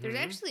 and there's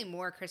actually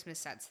more Christmas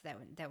sets that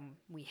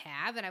we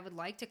have, and I would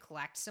like to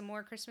collect some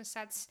more Christmas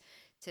sets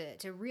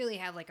to really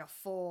have like a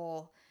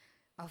full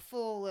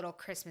little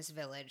Christmas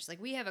village.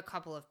 Like, we have a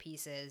couple of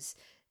pieces,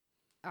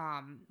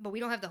 but we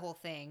don't have the whole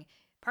thing.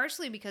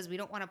 Partially because we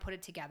don't want to put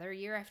it together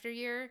year after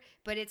year,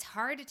 but it's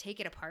hard to take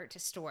it apart to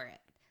store it.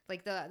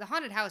 Like the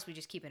haunted house, we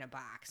just keep in a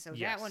box. So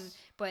that one,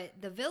 but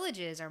the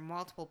villages are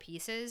multiple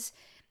pieces,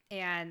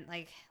 and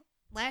like.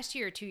 Last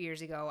year or 2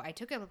 years ago, I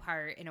took it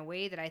apart in a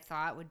way that I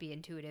thought would be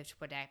intuitive to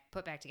put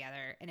back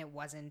together, and it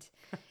wasn't.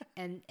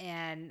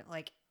 and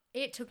like,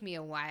 it took me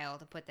a while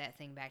to put that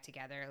thing back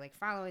together, like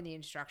following the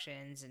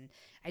instructions, and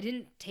I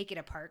didn't take it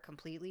apart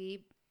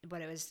completely,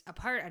 but it was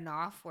apart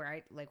enough where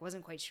I like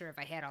wasn't quite sure if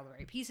I had all the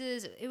right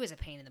pieces. It was a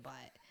pain in the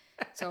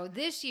butt. So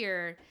last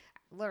year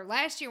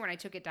when I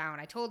took it down,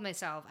 I told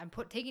myself I'm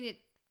taking it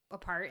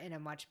apart in a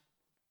much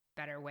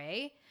better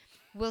way.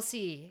 We'll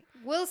see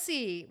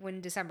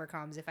when December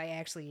comes if I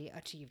actually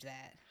achieved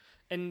that.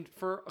 And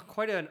for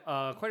quite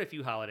a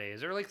few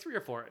holidays, or like 3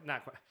 or 4,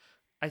 not quite.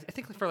 I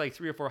think for like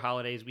 3 or 4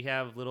 holidays, we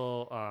have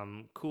little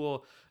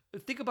cool.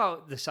 Think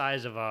about the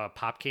size of a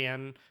pop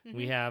can. Mm-hmm.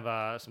 We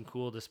have some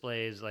cool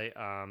displays like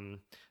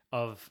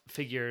of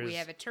figures. We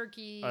have a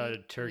turkey.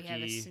 We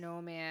have a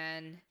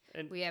snowman.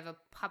 And we have a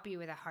puppy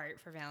with a heart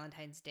for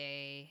Valentine's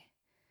Day,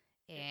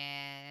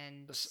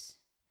 and.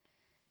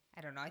 I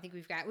don't know. I think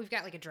we've got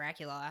like a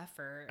Dracula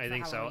for I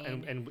think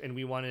Halloween. So, and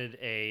we wanted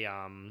a.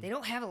 They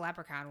don't have a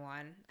leprechaun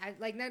one. I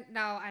like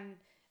now on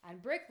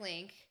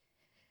Bricklink.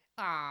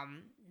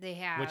 They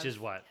have. Which is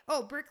what?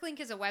 Oh, Bricklink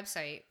is a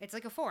website. It's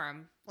like a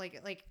forum,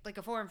 like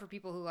a forum for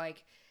people who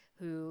like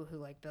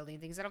building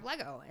things out of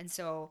Lego. And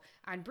so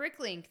on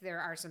Bricklink, there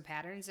are some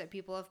patterns that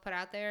people have put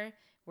out there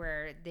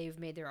where they've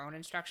made their own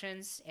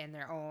instructions and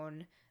their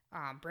own.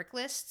 Brick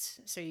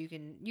lists, so you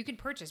can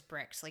purchase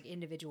bricks like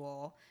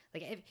individual.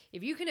 Like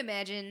if you can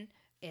imagine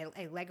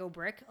a Lego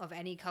brick of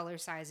any color,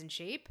 size, and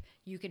shape,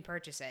 you can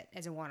purchase it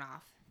as a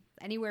one-off,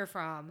 anywhere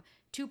from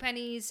 2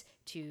 pennies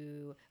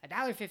to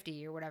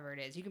 $1.50 or whatever it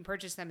is. You can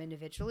purchase them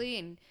individually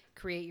and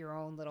create your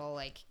own little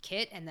like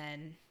kit, and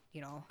then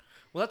Well,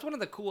 that's one of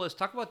the coolest.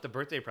 Talk about the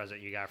birthday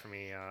present you got for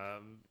me.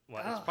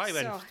 It's probably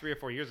been 3 or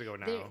 4 years ago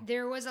now.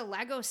 There was a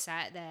Lego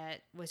set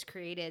that was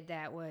created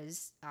that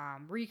was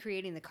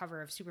recreating the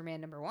cover of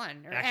Superman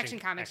 #1 or Action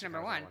Comics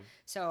 #1.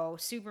 So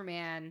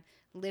Superman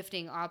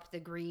lifting up the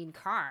green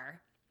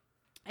car.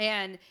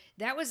 And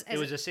that was it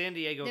was a San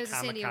Diego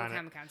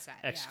Comic-Con set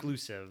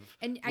exclusive,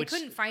 and I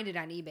couldn't find it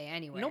on eBay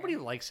anywhere. Nobody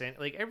likes it.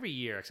 Like every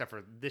year, except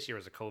for this year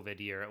was a COVID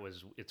year.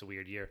 It's a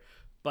weird year,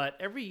 but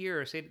every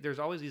year there's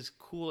always these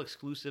cool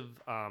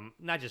exclusive,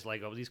 not just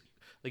Lego, these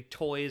like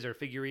toys or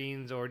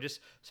figurines or just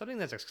something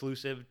that's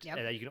exclusive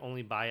that you can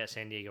only buy at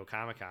San Diego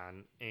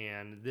Comic-Con.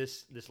 And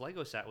this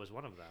Lego set was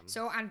one of them.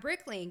 So on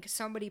Bricklink,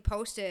 somebody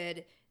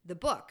posted the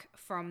book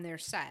from their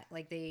set.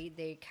 Like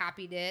they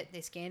copied it,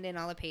 they scanned in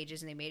all the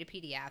pages, and they made a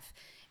PDF.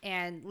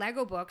 And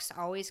Lego books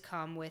always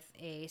come with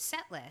a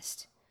set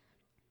list.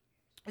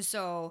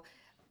 So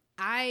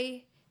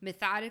I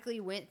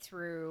methodically went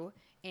through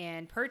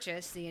and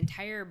purchased the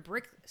entire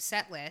brick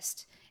set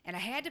list, and I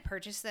had to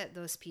purchase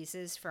those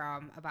pieces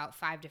from about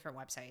 5 different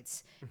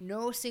websites.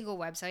 No single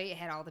website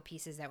had all the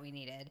pieces that we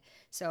needed.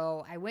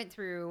 So I went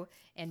through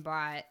and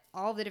bought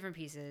all the different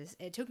pieces.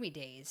 It took me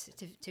days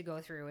to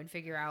go through and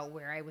figure out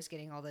where I was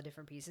getting all the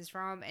different pieces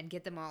from and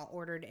get them all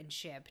ordered and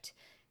shipped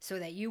so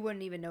that you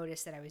wouldn't even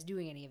notice that I was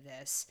doing any of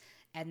this.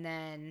 And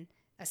then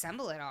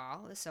assemble it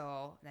all.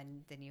 So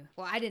then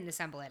I didn't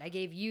assemble it. I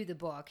gave you the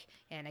book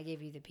and I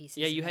gave you the pieces.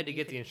 Yeah, you had to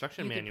get the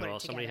instruction manual.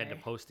 Somebody had to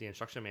post the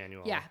instruction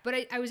manual. Yeah,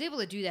 but I was able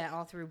to do that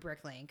all through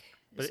Bricklink.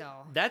 But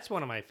that's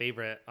one of my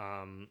favorite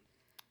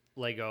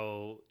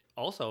Lego.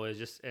 Also, is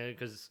just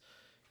because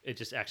it's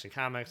just Action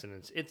Comics,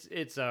 and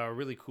it's a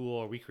really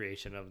cool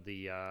recreation of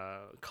the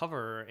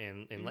cover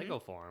in Lego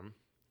form.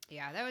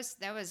 Yeah,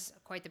 that was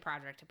quite the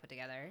project to put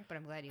together, but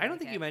I'm glad you I don't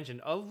think you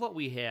mentioned, of what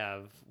we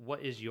have,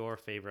 what is your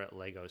favorite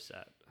Lego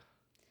set?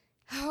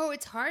 Oh,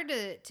 it's hard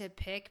to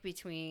pick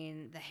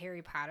between the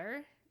Harry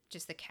Potter,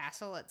 just the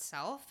castle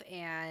itself,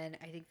 and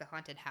I think the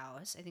haunted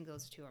house. I think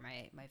those two are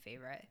my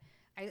favorite.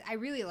 I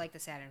really like the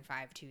Saturn V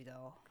too,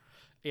 though.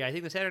 Yeah, I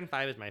think the Saturn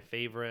V is my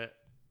favorite.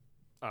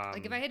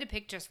 Like if I had to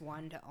pick just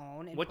one to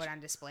own and put on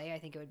display, I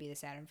think it would be the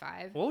Saturn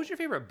V. What was your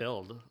favorite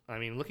build? I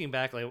mean, looking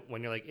back, like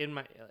when you're like in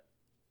my...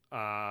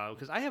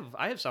 because I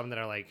have some that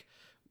are like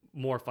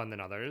more fun than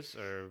others.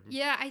 Or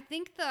yeah, I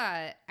think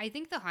the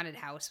haunted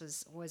house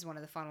was one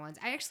of the fun ones.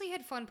 I actually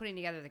had fun putting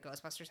together the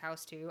Ghostbusters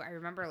house too. I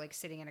remember like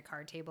sitting at a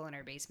card table in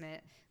our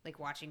basement, like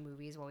watching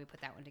movies while we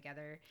put that one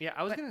together. Yeah,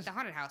 the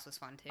haunted house was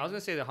fun too. I was gonna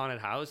say the haunted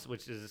house,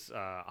 which is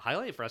a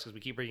highlight for us because we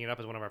keep bringing it up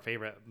as one of our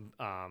favorite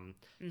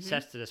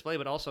sets to display.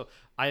 But also,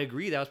 I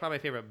agree that was probably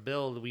my favorite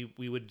build.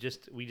 We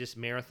just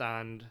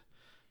marathoned,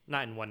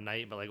 not in one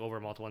night, but like over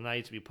multiple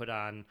nights. We put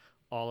on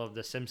all of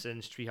the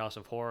Simpsons Treehouse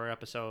of Horror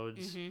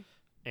episodes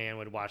and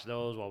would watch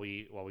those while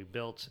we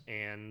built.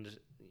 And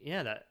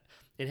yeah, that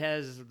it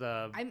has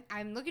the...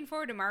 I'm looking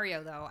forward to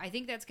Mario though. I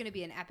think that's going to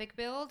be an epic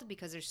build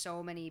because there's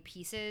so many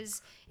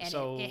pieces and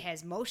it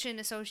has motion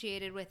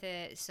associated with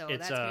it. So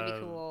that's going to be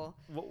cool.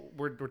 What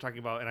we're talking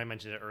about, and I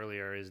mentioned it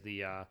earlier, is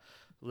the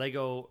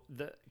Lego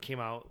that came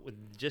out with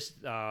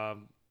just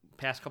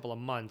past couple of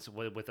months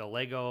with a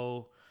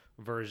Lego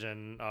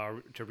version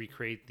to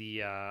recreate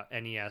the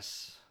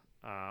NES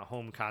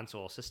home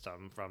console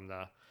system from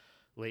the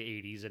late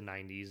 80s and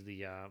 90s,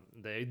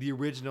 the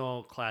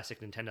original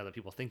classic Nintendo that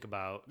people think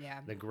about,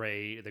 the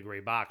gray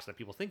box that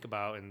people think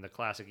about, and the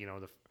classic,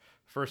 the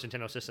first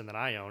Nintendo system that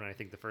I own, and I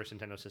think the first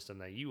Nintendo system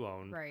that you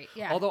own. Right.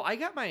 Yeah. Although I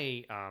got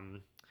my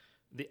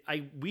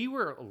we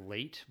were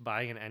late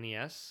buying an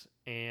NES,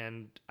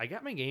 and I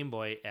got my Game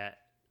Boy at...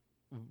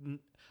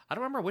 I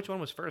don't remember which one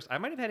was first. I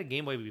might have had a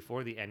Game Boy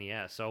before the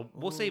NES, so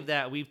we'll save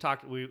that. We've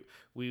talked.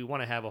 We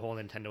want to have a whole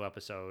Nintendo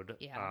episode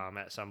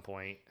at some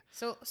point.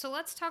 So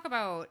let's talk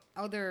about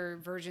other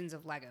versions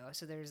of Lego.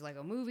 So there's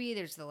Lego Movie,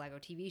 there's the Lego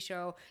TV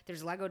show,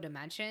 there's Lego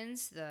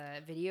Dimensions,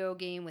 the video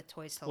game with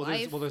Toys to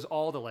Life. There's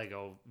all the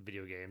Lego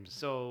video games.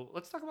 So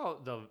let's talk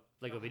about the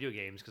Lego video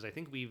games because I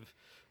think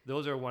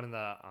those are one of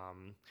the.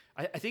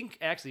 I think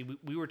actually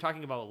we were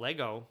talking about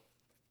Lego,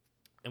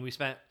 and we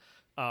spent.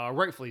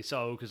 Rightfully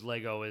so, because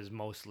Lego is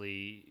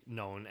mostly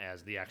known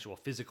as the actual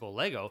physical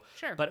Lego.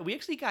 Sure. But we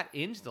actually got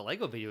into the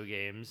Lego video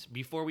games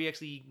before we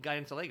actually got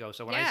into Lego.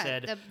 So when I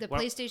said... the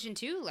PlayStation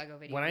 2 Lego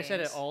video games. When I said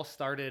it all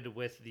started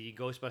with the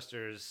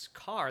Ghostbusters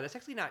car, that's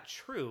actually not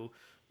true.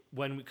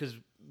 Because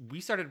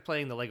we started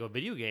playing the Lego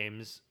video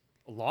games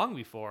long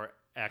before,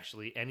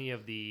 actually, any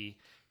of the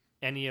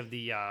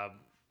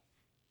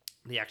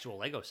actual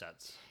Lego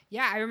sets.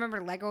 Yeah, I remember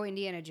Lego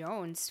Indiana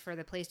Jones for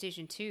the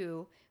PlayStation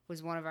 2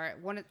 was one of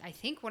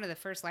the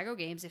first Lego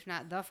games, if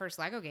not the first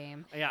Lego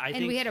game. Yeah,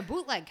 we had a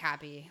bootleg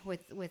copy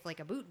with like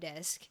a boot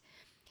disc.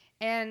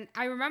 And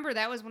I remember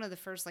that was one of the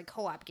first like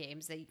co-op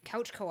games, the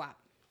couch co-op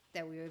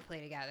that we would play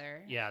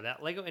together. Yeah,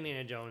 that Lego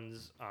Indiana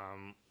Jones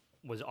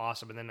was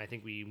awesome. And then I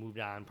think we moved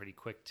on pretty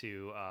quick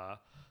to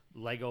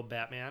Lego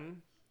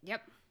Batman.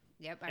 Yep.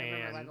 Yep, I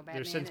remember Lego Batman.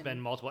 There's since been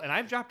multiple, and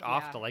I've dropped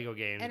off the Lego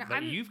game,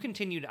 but you've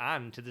continued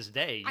on to this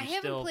day. I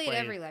haven't played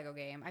every Lego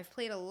game. I've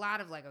played a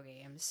lot of Lego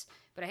games,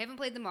 but I haven't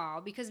played them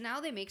all because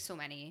now they make so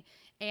many,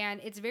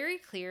 and it's very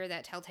clear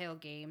that Telltale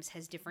Games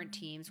has different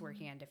teams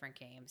working on different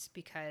games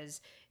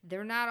because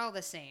they're not all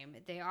the same.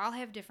 They all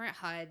have different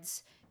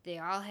HUDs. They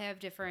all have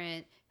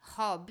different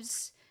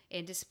hubs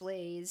and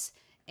displays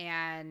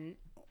and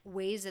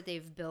ways that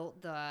they've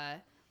built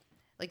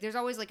there's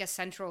always like a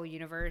central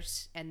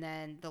universe and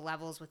then the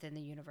levels within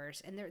the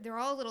universe, and they're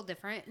all a little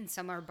different, and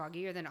some are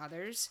buggier than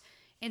others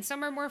and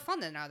some are more fun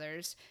than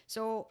others.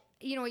 So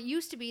it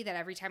used to be that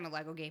every time a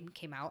Lego game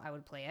came out I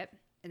would play it,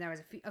 and that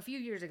was a few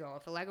years ago.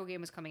 If a Lego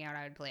game was coming out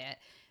I would play it,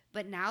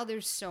 but now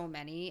there's so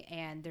many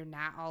and they're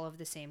not all of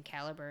the same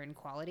caliber and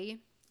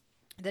quality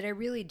that I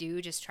really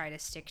do just try to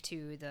stick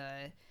to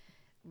the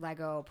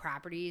Lego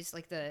properties,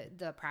 like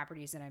the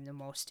properties that I'm the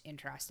most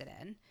interested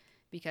in,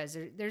 because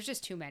there's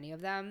just too many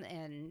of them,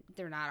 and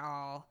they're not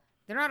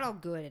all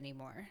good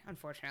anymore,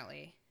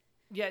 unfortunately.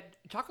 Yeah,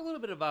 talk a little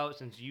bit about,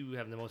 since you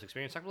have the most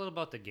experience, talk a little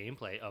about the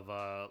gameplay of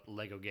a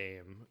Lego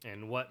game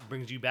and what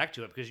brings you back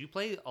to it, because you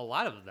play a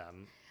lot of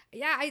them.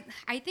 Yeah,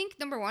 I think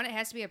number one, it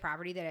has to be a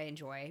property that I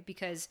enjoy,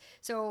 because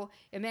so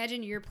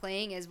imagine you're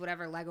playing as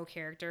whatever Lego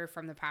character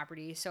from the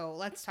property. So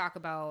let's talk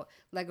about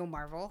Lego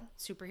Marvel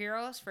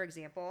superheroes, for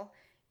example.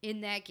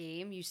 In that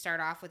game, you start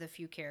off with a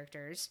few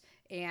characters,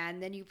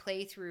 and then you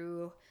play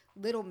through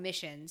little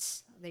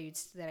missions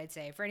that I'd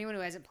say. For anyone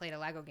who hasn't played a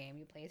Lego game,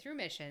 you play through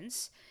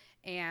missions,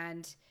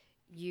 and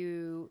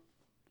you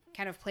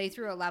kind of play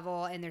through a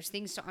level, and there's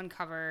things to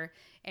uncover,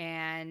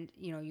 and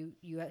you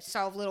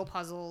solve little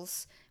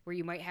puzzles where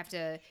you might have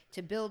to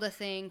build a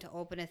thing, to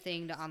open a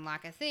thing, to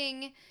unlock a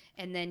thing,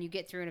 and then you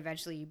get through and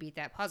eventually you beat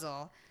that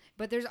puzzle.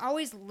 But there's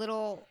always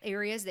little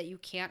areas that you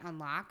can't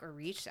unlock or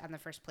reach on the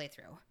first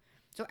playthrough.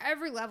 So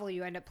every level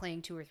you end up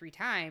playing 2 or 3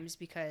 times,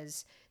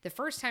 because the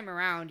first time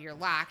around you're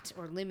locked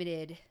or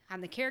limited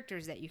on the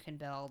characters that you can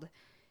build,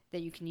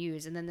 that you can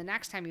use. And then the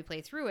next time you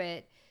play through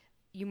it,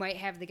 you might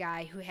have the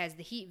guy who has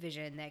the heat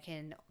vision that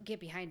can get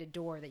behind a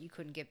door that you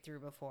couldn't get through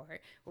before,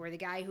 or the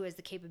guy who has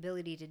the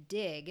capability to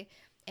dig,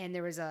 and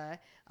there was a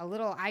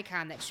little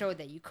icon that showed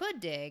that you could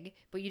dig,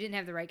 but you didn't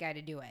have the right guy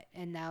to do it.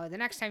 And now the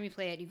next time you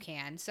play it, you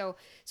can. So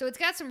it's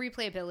got some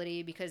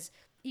replayability, because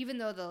even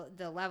though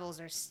the levels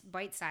are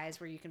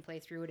bite-sized where you can play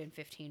through it in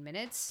 15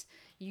 minutes,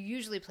 you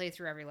usually play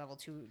through every level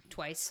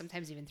twice,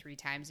 sometimes even 3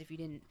 times if you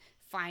didn't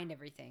find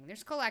everything.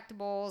 There's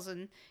collectibles,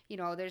 and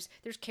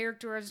there's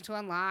characters to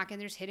unlock,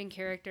 and there's hidden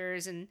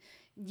characters, and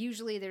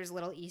usually there's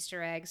little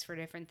Easter eggs for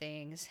different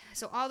things.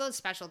 So all those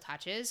special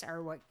touches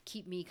are what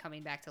keep me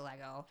coming back to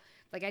Lego.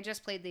 Like, I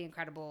just played The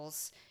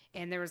Incredibles,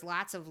 and there was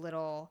lots of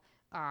little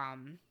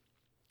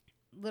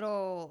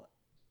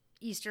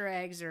Easter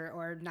eggs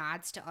or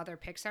nods to other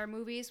Pixar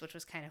movies, which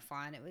was kind of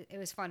fun. It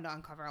was fun to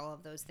uncover all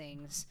of those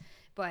things.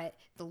 But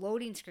the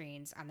loading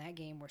screens on that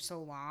game were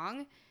so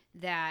long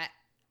that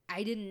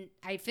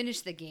I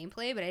finished the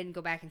gameplay, but I didn't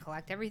go back and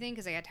collect everything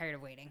because I got tired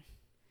of waiting.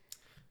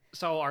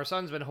 So our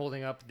son's been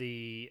holding up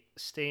the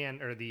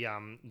stand, or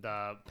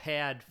the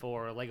pad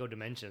for Lego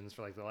Dimensions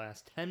for like the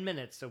last 10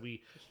 minutes. So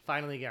we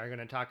finally are going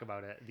to talk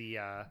about it. The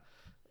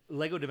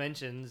Lego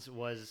Dimensions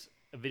was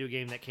a video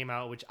game that came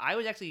out, which I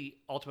was actually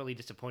ultimately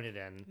disappointed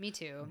in. Me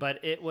too.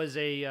 But it was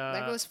a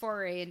Lego's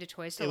foray into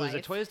Toys to Life. It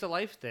was a Toys to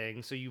Life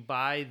thing. So you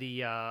buy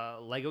the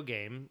Lego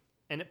game,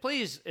 and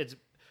it's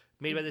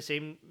made by the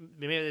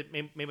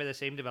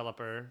same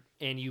developer,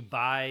 and you would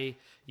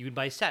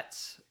buy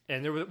sets,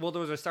 and there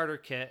was a starter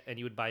kit, and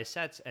you would buy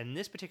sets. And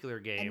this particular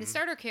game, and the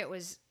starter kit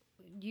was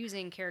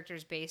using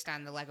characters based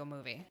on the Lego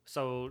movie.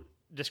 So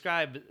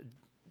describe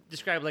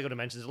Lego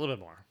Dimensions a little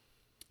bit more.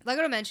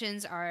 Lego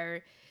Dimensions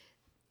are,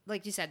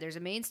 like you said, there's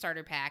a main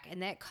starter pack,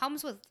 and that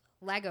comes with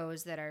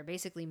Legos that are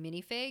basically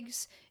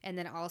minifigs, and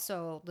then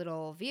also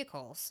little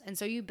vehicles. And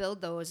so you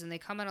build those, and they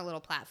come on a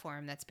little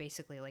platform that's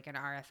basically like an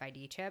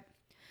RFID chip.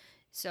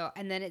 So,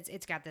 and then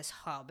it's got this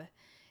hub.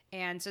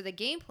 And so the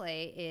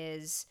gameplay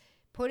is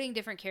putting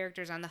different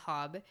characters on the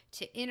hub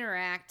to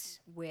interact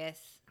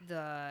with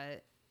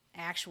the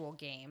actual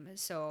game.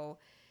 So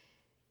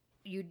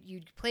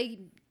you'd play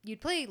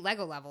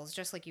Lego levels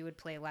just like you would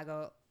play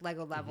Lego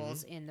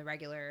levels in the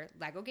regular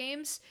Lego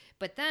games,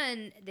 but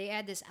then they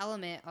add this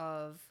element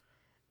of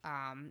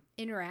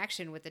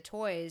interaction with the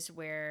toys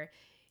where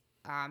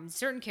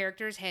certain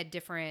characters had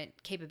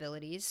different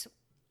capabilities,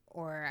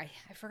 or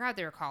I forgot what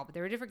they were called, but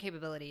there were different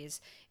capabilities,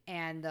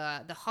 and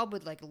the hub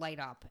would like light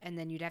up, and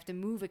then you'd have to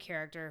move a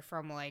character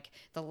from like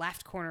the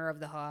left corner of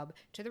the hub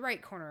to the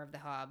right corner of the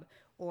hub,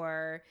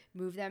 or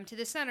move them to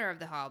the center of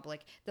the hub.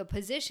 Like, the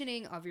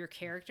positioning of your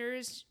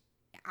characters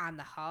on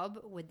the hub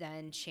would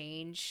then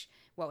change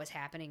what was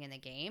happening in the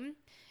game,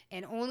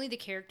 and only the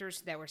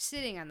characters that were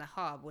sitting on the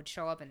hub would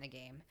show up in the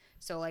game.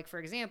 So, like, for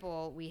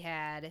example, we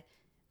have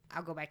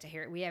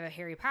a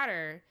Harry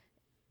Potter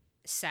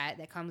set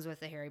that comes with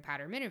the Harry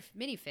Potter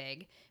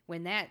minifig.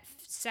 When that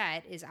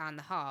set is on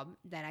the hub,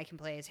 then I can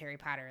play as Harry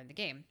Potter in the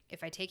game.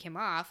 If I take him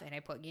off and I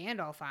put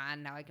Gandalf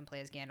on, now I can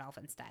play as Gandalf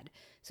instead.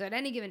 So at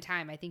any given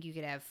time, I think you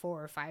could have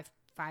 4 or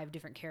 5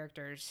 different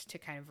characters to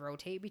kind of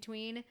rotate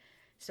between.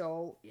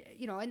 So,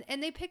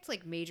 and they picked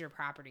like major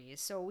properties.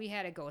 So we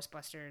had a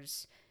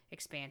Ghostbusters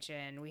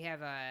expansion. We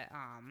have a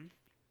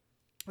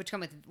which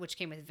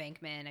came with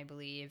Venkman, I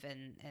believe,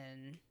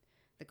 and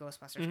the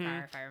Ghostbusters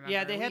car, if I remember.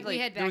 Yeah, they had we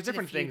had there was Back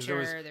to the different things.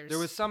 Future. There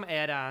was some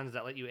add-ons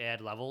that let you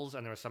add levels,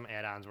 and there was some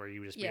add-ons where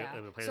you would just be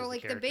able to play so as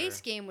like the the character.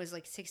 base game was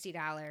like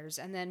 $60,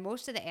 and then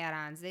most of the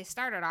add-ons they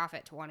started off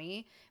at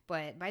 $20,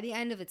 but by the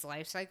end of its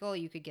life cycle,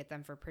 you could get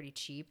them for pretty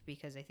cheap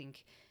because I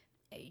think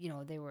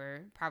they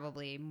were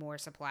probably more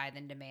supply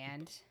than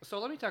demand. So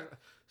let me talk.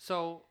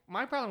 So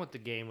my problem with the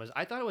game was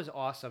I thought it was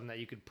awesome that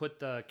you could put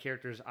the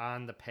characters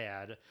on the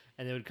pad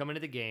and they would come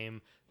into the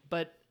game,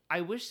 but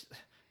I wish.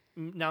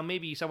 Now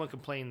maybe someone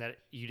complained that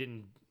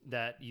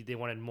they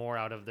wanted more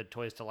out of the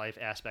Toys to Life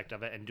aspect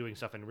of it and doing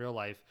stuff in real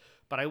life.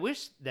 But I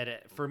wish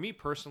that for me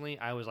personally,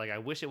 I was like, I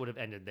wish it would have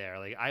ended there.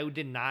 Like I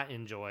did not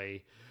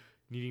enjoy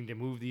needing to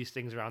move these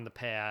things around the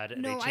pad.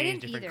 No, they I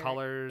didn't different either.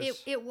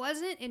 colors. It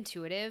wasn't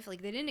intuitive.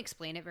 Like they didn't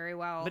explain it very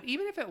well. But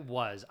even if it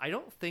was, I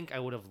don't think I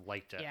would have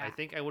liked it. Yeah. I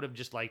think I would have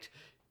just liked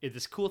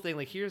this cool thing.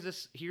 Like here's the.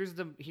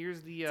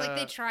 It's like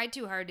they tried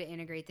too hard to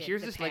integrate the.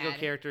 Here's the this pad. Lego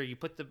character. You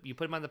put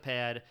them on the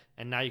pad,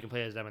 and now you can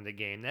play as them in the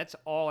game. That's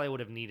all I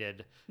would have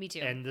needed. Me too.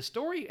 And the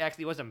story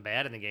actually wasn't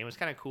bad in the game. It was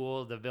kind of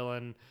cool. The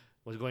villain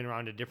was going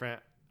around to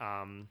different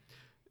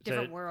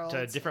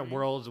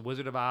worlds,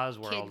 Wizard of Oz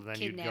world, and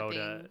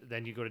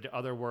then you go to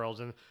other worlds,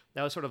 and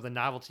that was sort of the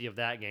novelty of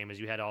that game. Is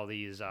you had all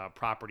these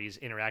properties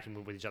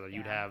interacting with each other.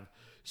 You'd have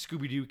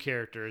Scooby-Doo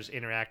characters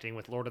interacting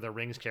with Lord of the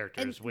Rings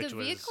characters, and the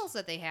vehicles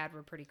that they had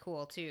were pretty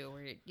cool too.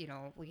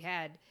 Where we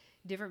had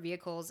different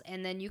vehicles,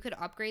 and then you could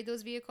upgrade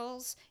those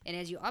vehicles, and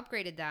as you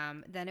upgraded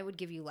them, then it would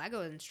give you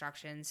Lego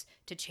instructions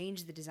to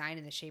change the design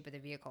and the shape of the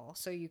vehicle.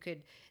 So you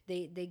could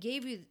they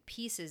gave you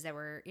pieces that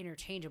were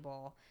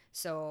interchangeable,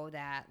 so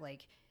that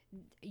like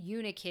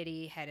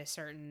Unikitty had a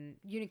certain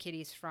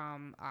Unikitty's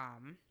from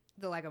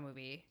the Lego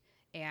Movie,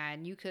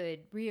 and you could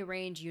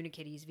rearrange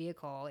Unikitty's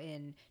vehicle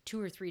in 2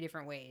 or 3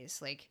 different ways.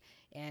 Like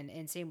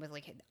and same with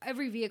like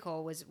every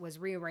vehicle was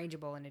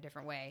rearrangeable in a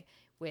different way.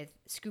 With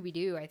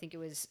Scooby-Doo, I think it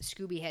was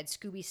Scooby had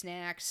Scooby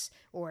Snacks,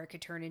 or it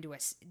could turn into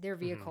their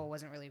vehicle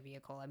wasn't really a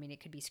vehicle. I mean,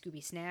 it could be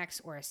Scooby Snacks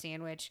or a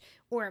sandwich,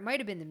 or it might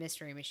have been the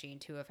Mystery Machine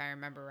too, if I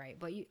remember right.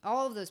 But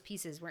all of those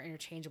pieces were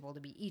interchangeable to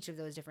be each of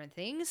those different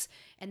things,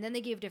 and then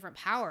they gave different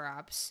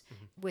power-ups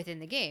within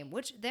the game,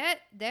 which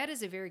that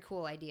is a very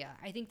cool idea.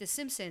 I think The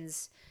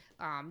Simpsons.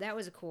 That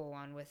was a cool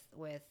one with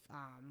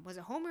was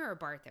it Homer or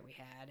Bart that we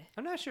had?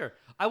 I'm not sure.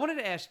 I wanted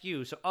to ask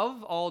you, so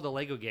of all the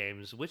Lego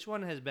games, which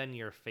one has been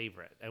your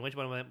favorite, and which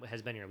one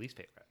has been your least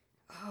favorite?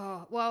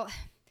 Oh, well,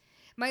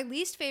 my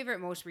least favorite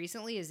most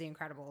recently is The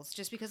Incredibles,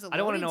 just because I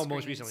don't want to know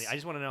most recently. I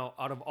just want to know,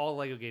 out of all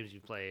Lego games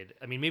you've played,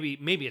 I mean, maybe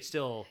it's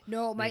still The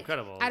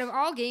Incredibles. Out of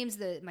all games,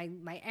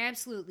 my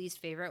absolute least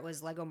favorite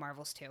was Lego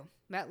Marvels 2.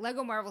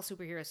 Lego Marvel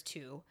Superheroes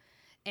 2,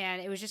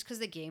 and it was just because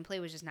the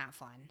gameplay was just not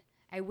fun.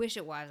 I wish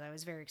it was. I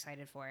was very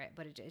excited for it,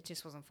 but it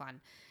just wasn't fun.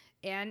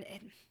 And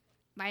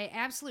my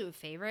absolute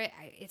favorite,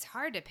 it's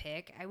hard to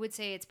pick. I would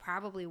say it's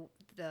probably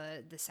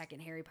the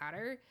second Harry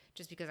Potter,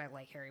 just because I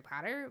like Harry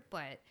Potter.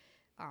 But,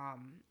 I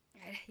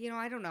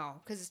don't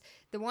know. Because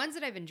the ones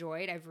that I've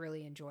enjoyed, I've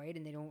really enjoyed,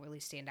 and they don't really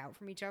stand out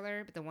from each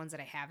other. But the ones that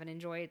I haven't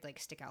enjoyed, like,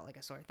 stick out like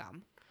a sore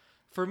thumb.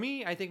 For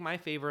me, I think my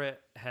favorite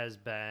has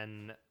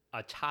been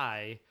a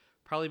tie,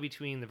 probably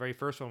between the very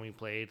first one we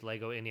played,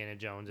 Lego Indiana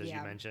Jones, as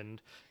you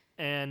mentioned.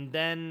 And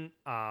then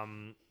I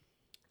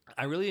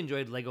really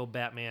enjoyed Lego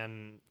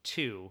Batman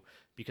 2,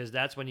 because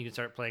that's when you can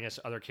start playing as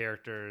other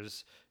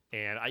characters,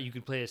 and you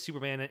could play as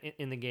Superman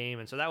in the game,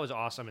 and so that was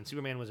awesome. And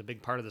Superman was a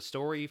big part of the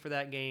story for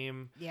that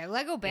game. Yeah,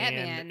 Lego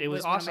Batman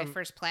was awesome. One of my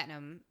first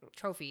platinum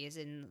trophies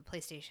in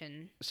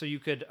PlayStation. So you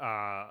could,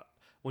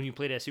 when you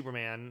played as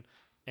Superman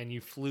and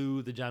you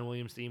flew, the John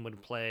Williams theme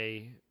would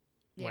play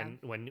when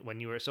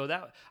you were. So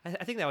that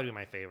I think that would be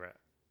my favorite.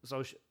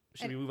 So.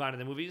 Should we move on to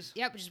the movies?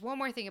 Yep, just one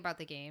more thing about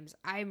the games.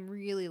 I'm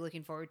really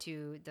looking forward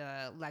to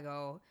the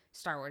Lego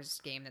Star Wars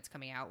game that's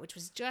coming out, which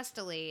was just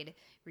delayed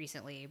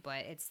recently,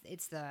 but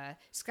it's the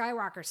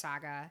Skywalker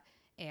saga,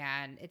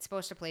 and it's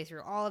supposed to play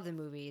through all of the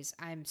movies.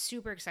 I'm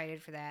super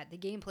excited for that. The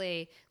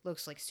gameplay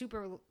looks like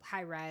super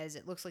high res.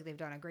 It looks like they've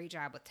done a great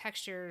job with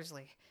textures.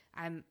 Like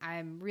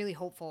I'm really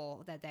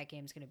hopeful that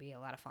game's going to be a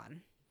lot of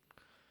fun.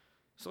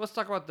 So let's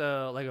talk about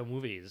the Lego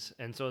movies.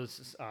 And so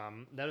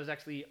that was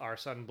actually our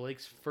son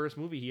Blake's first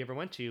movie he ever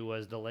went to,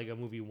 was the Lego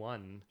Movie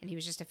 1. And he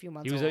was just a few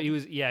months old. He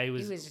was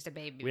just a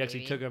baby. We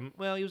actually took him.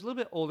 Well, he was a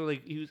little bit older.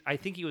 Like I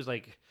think he was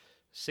like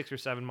 6 or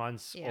 7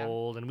 months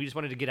old, and we just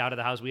wanted to get out of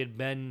the house. We had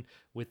been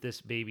with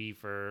this baby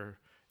for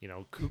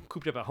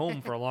cooped up at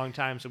home for a long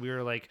time. So we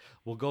were like,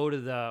 we'll go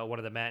to one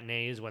of the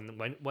matinees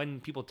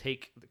when people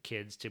take the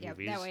kids to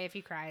movies. That way, if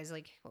he cries,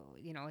 like,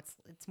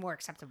 it's more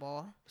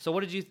acceptable. So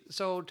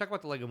talk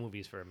about the Lego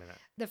movies for a minute.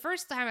 The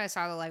first time I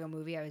saw the Lego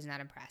movie, I was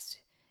not impressed.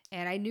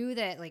 And I knew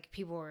that like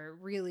people were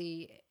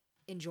really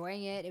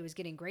enjoying it. It was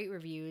getting great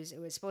reviews. It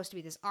was supposed to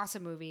be this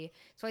awesome movie.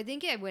 So I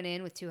think I went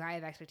in with too high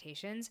of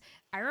expectations.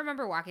 I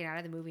remember walking out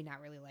of the movie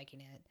not really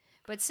liking it.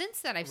 But since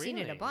then, I've seen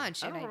it a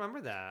bunch. I don't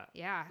remember that.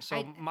 Yeah.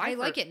 So I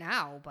like it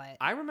now, but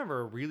I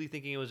remember really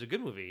thinking it was a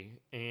good movie,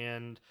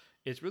 and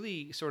it's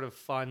really sort of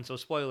fun. So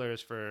some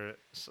spoilers for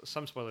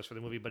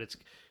the movie, but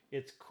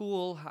it's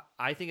cool.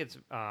 I think it's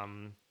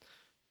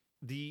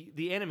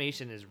the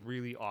animation is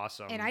really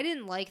awesome. And I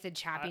didn't like the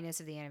choppiness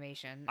of the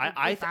animation.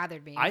 It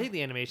bothered me. I think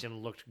the animation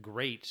looked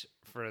great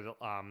for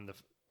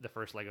the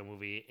first Lego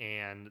movie,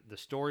 and the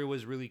story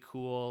was really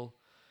cool.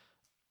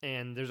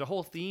 And there's a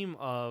whole theme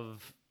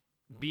of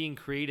being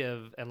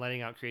creative and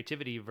letting out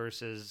creativity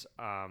versus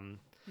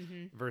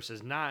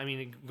versus not. I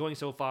mean, going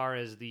so far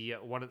as the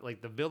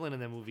villain in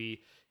the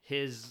movie,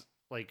 his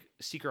like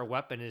secret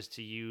weapon is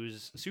to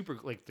use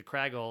the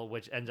Kraggle,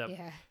 which ends up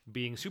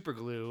being super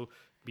glue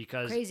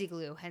because crazy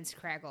glue, hence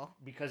Kraggle.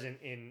 Because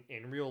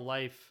in real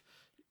life,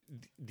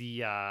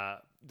 there's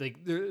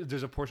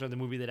a portion of the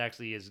movie that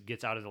actually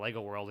gets out of the Lego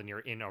world, and you're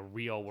in a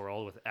real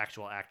world with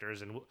actual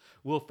actors, and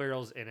Will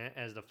Ferrell's in it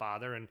as the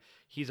father, and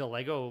he's a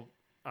Lego.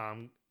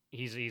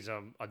 He's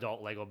a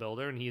adult Lego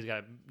builder, and he's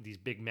got these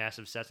big,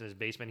 massive sets in his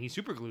basement. He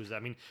super glues them. I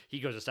mean,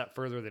 he goes a step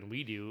further than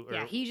we do.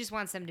 He just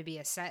wants them to be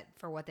a set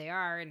for what they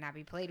are and not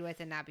be played with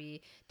and not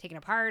be taken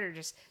apart or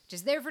just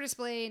there for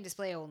display and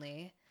display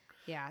only.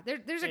 Yeah,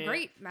 there's a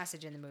great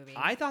message in the movie.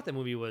 I thought the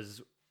movie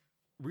was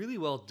really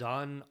well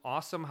done.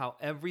 Awesome how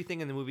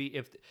everything in the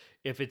movie,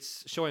 if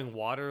it's showing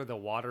water, the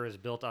water is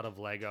built out of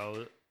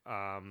Lego.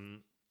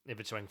 If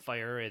it's showing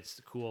fire, it's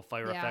cool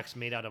fire effects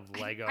made out of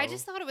Lego. I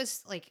just thought it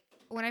was like,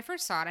 when I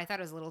first saw it, I thought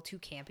it was a little too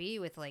campy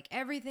with like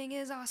everything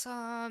is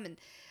awesome, and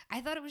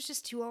I thought it was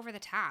just too over the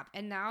top.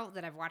 And now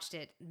that I've watched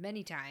it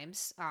many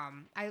times,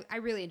 I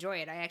really enjoy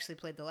it. I actually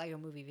played the Lego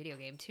Movie video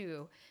game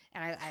too,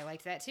 and I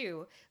liked that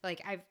too.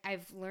 Like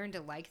I've learned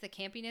to like the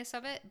campiness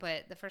of it,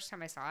 but the first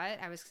time I saw it,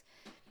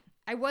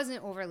 I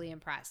wasn't overly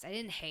impressed. I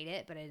didn't hate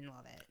it, but I didn't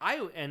love it.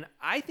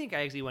 I think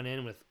I actually went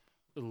in with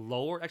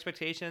lower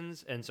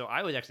expectations, and so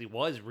I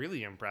was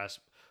really impressed,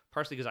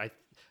 partially because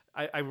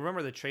I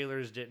remember the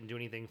trailers didn't do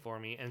anything for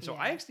me, and so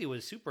I actually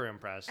was super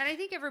impressed. And I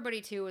think everybody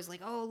too was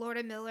like, "Oh, Lord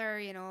and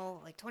Miller,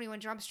 like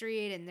 21 Jump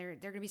Street, and they're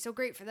gonna be so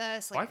great for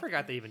this." Like, I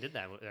forgot they even did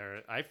that.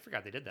 I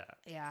forgot they did that.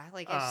 Yeah,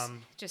 like it's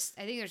just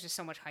I think there's just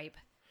so much hype.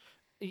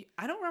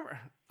 I don't remember.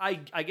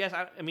 I guess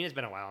I mean it's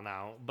been a while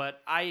now, but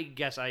I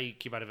guess I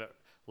keep out of it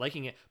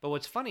liking it. But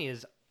what's funny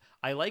is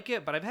I like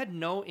it, but I've had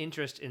no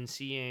interest in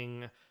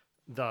seeing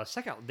the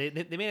second. They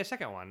made a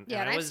second one.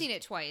 Yeah, and I've seen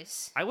it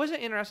twice. I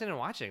wasn't interested in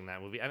watching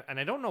that movie, and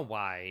I don't know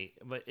why,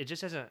 but it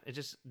just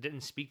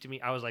didn't speak to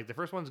me. I was like, the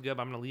first one's good,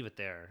 but I'm gonna leave it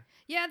there.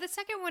 Yeah, the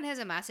second one has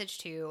a message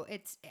too.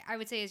 I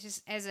would say it's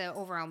just, as an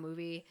overall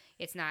movie,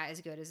 it's not as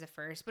good as the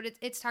first, but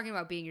it's talking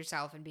about being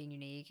yourself and being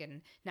unique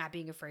and not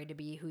being afraid to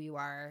be who you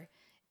are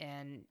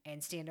and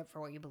stand up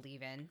for what you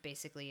believe in.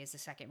 Basically, is the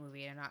second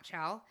movie in a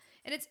nutshell,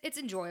 and it's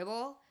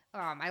enjoyable.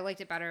 I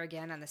liked it better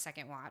again on the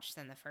second watch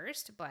than the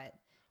first, but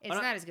it's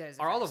not as good as the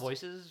first. Are all the first.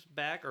 Voices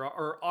back, or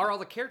are all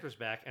the characters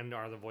back, and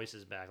are the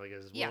voices back? Like,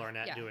 is Will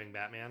Arnett doing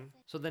Batman?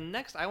 So the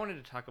next I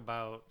wanted to talk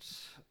about,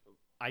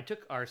 I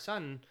took our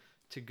son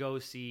to go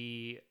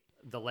see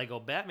the Lego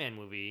Batman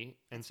movie,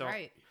 and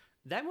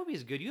that movie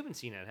is good. You haven't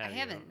seen it, have you? I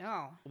haven't,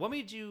 no. What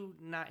made you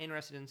not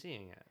interested in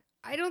seeing it?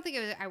 I don't think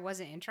I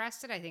wasn't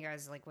interested. I think I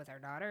was like with our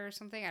daughter or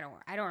something. I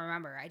don't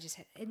remember.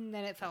 And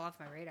then it fell off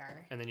my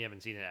radar. And then you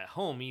haven't seen it at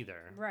home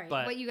either. Right.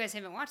 But you guys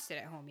haven't watched it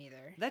at home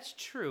either. That's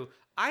true.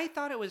 I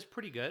thought it was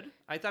pretty good.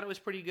 I thought it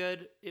was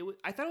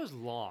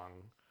long,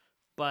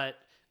 but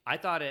I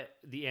thought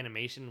the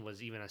animation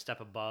was even a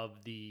step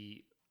above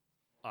the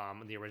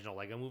original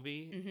Lego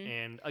movie. Mm-hmm.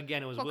 And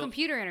again, it was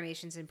computer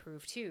animations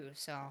improved too.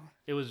 So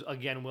it was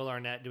again Will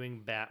Arnett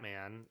doing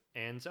Batman,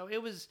 and so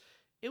it was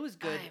good.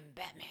 I'm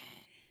Batman.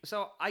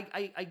 So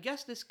I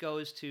guess this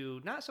goes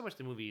to not so much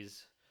the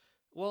movies.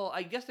 Well,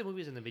 I guess the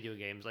movies and the video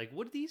games. Like,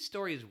 would these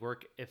stories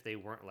work if they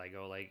weren't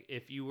Lego? Like,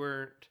 if you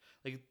weren't,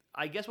 like,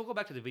 I guess we'll go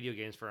back to the video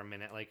games for a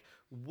minute. Like,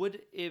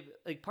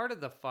 part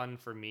of the fun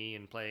for me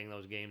in playing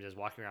those games is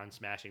walking around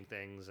smashing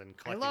things and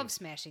collecting. I love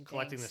smashing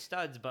collecting things. The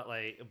studs,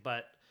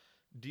 but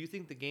do you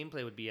think the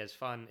gameplay would be as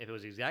fun if it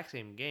was the exact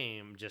same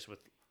game, just with,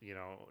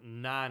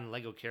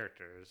 non-Lego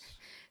characters?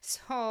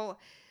 So,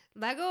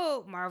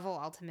 Lego Marvel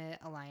Ultimate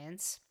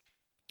Alliance,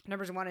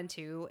 numbers 1 and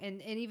 2,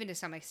 and even to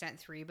some extent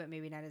 3, but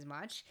maybe not as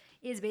much,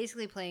 is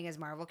basically playing as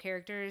Marvel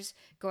characters,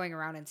 going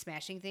around and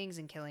smashing things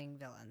and killing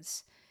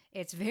villains.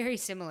 It's very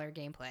similar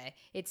gameplay.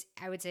 It's,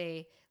 I would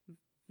say,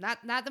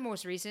 not the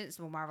most recent,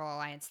 so Marvel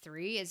Alliance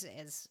 3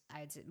 is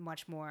I'd say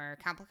much more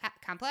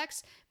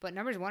complex, but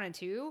numbers 1 and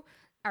 2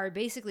 are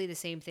basically the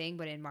same thing,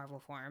 but in Marvel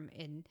form.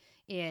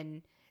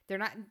 In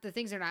the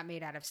things are not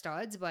made out of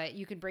studs, but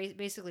you can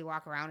basically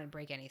walk around and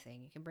break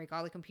anything. You can break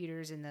all the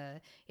computers in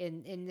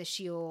the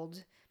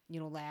shield,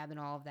 lab and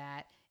all of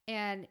that.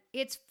 And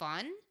it's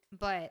fun,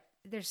 but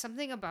there's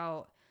something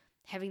about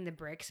having the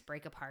bricks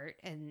break apart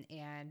and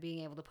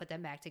being able to put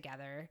them back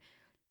together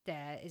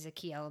that is a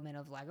key element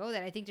of Lego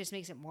that I think just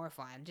makes it more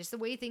fun. Just the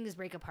way things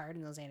break apart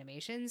in those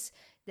animations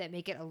that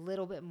make it a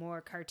little bit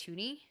more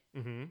cartoony,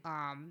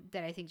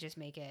 that I think just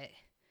make it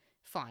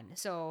fun.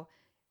 So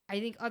I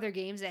think other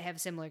games that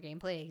have similar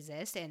gameplay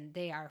exist, and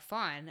they are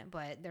fun,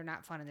 but they're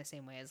not fun in the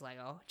same way as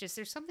Lego. Just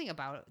there's something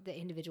about the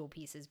individual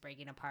pieces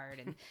breaking apart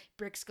and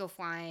bricks go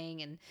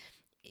flying, and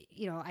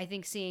I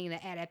think seeing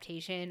the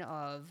adaptation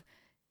of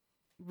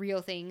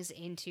real things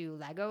into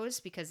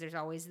Legos, because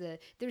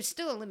there's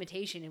still a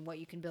limitation in what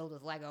you can build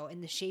with Lego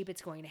and the shape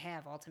it's going to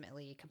have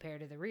ultimately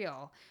compared to the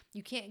real.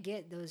 You can't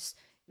get those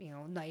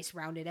nice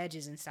rounded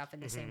edges and stuff in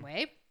the same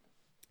way.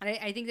 And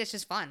I think that's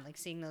just fun, like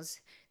seeing those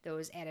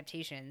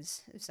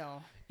adaptations.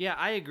 So yeah,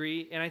 I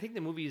agree, and I think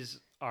the movies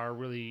are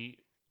really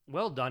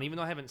well done. Even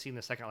though I haven't seen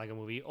the second Lego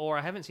movie, or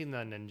I haven't seen the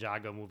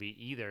Ninjago movie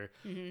either,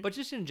 but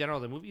just in general,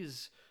 the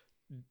movies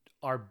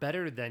are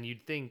better than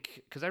you'd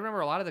think. Because I remember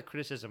a lot of the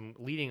criticism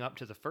leading up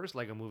to the first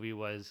Lego movie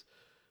was,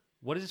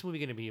 "What is this movie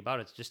going to be about?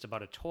 It's just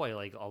about a toy,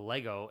 like a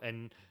Lego,"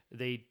 and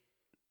they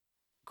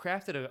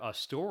crafted a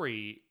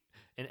story.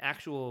 An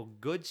actual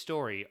good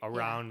story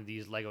around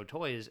these Lego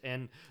toys,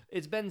 and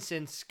it's been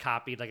since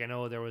copied. Like I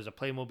know there was a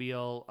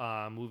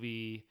Playmobil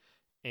movie,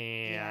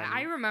 and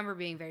I remember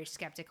being very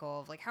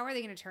skeptical of like how are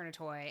they going to turn a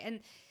toy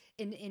and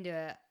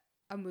into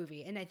a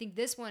movie, and I think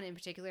this one in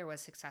particular was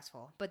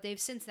successful. But they've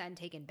since then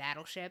taken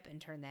Battleship and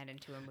turned that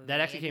into a movie. That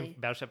actually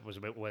Battleship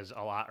was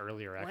a lot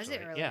earlier. Actually, was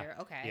it earlier?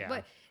 Yeah. Okay,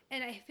 yeah.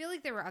 And I feel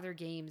like there were other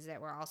games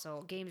that were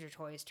also games or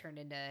toys turned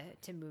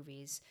into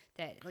movies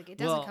that like it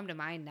doesn't come to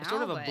mind now.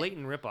 Sort of a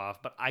blatant ripoff,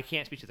 but I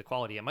can't speak to the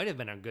quality. It might have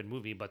been a good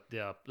movie, but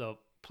the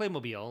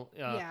Playmobil,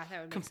 that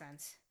would make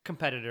sense.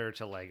 Competitor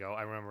to Lego.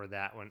 I remember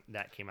that when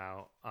that came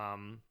out.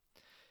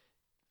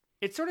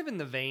 It's sort of in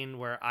the vein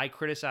where I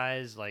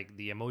criticize like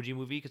the Emoji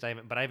Movie because I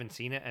haven't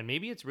seen it, and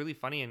maybe it's really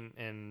funny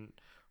and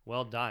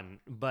well done.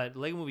 But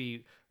Lego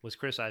Movie was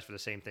criticized for the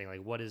same thing.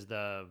 Like, what is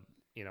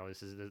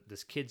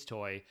this kid's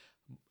toy?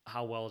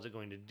 How well is it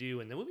going to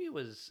do? And the movie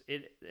was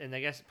it, and I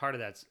guess part of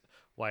that's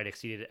why it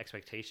exceeded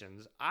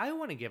expectations. I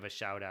want to give a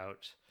shout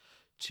out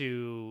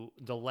to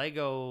the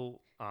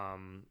Lego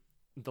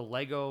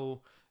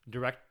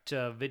direct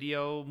to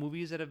video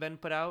movies that have been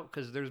put out,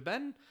 because there's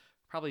been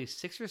probably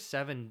 6 or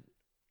 7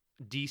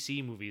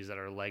 DC movies that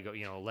are Lego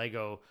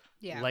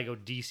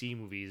DC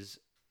movies,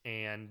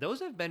 and those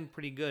have been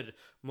pretty good.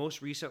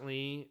 Most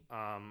recently,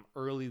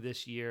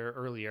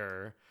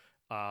 earlier,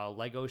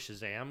 Lego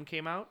Shazam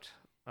came out.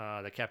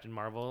 The Captain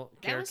Marvel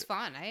character. That was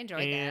fun. I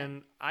enjoyed that.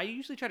 And I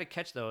usually try to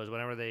catch those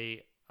whenever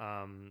they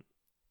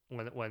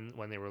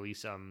when they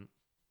release them.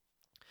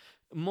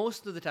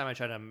 Most of the time I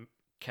try to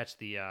catch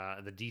the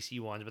DC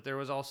ones, but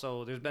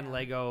there's been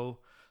Lego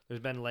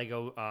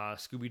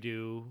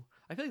Scooby-Doo.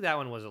 I feel like that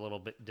one was a little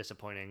bit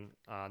disappointing,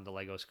 the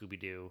Lego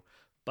Scooby-Doo,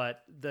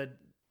 but the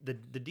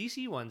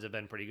DC ones have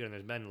been pretty good. And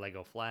there's been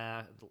Lego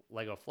Flash,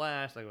 Lego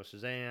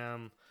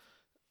Shazam,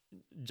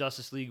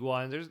 Justice League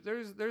one.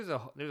 There's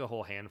a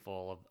whole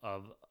handful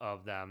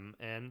of them,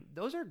 and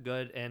those are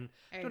good. And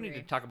I don't need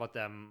to talk about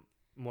them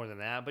more than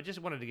that, but just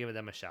wanted to give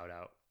them a shout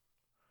out.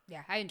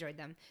 Yeah, I enjoyed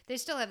them. They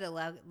still have the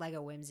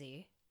Lego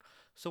Whimsy.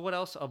 So what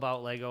else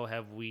about Lego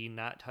have we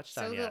not touched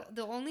on yet? So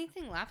the only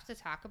thing left to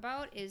talk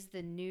about is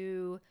the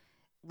new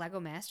Lego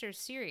Masters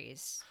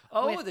series.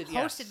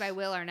 Hosted by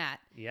Will Arnett.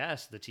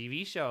 Yes, the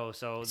TV show.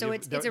 So it's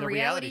a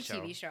reality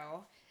TV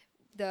show.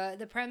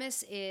 The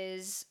premise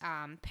is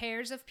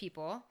pairs of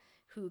people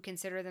who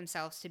consider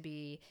themselves to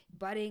be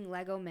budding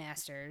Lego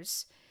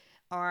masters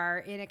are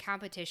in a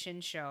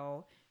competition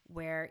show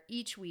where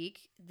each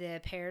week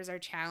the pairs are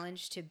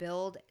challenged to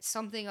build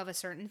something of a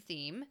certain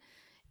theme,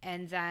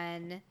 and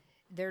then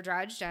they're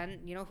judged on,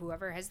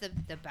 whoever has the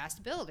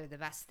best build or the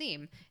best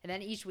theme. And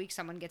then each week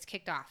someone gets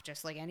kicked off,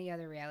 just like any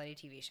other reality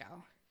TV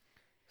show.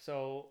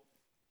 So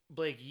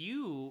Blake,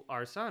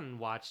 our son,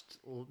 watched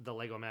the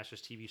Lego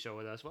Masters TV show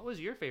with us. What was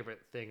your favorite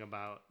thing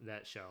about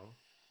that show?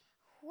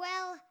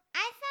 Well,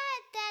 I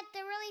thought that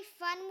the really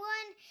fun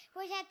one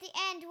was at the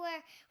end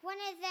where one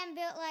of them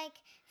built like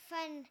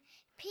fun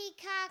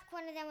peacock,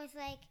 one of them was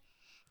like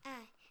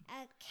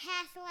a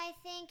castle, I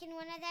think, and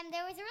one of them,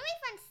 there was a really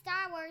fun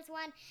Star Wars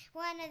one.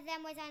 One of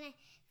them was on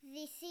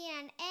the scene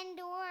on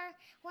Endor.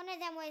 One of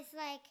them was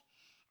like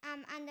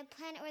on the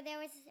planet where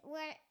there was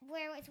where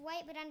it was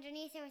white, but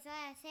underneath there was a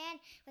lot of sand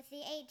with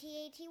the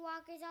AT-AT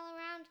walkers all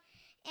around.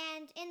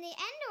 And in the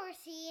Endor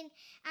scene,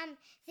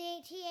 the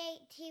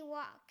AT-AT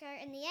walker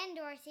in the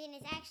Endor scene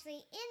is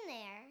actually in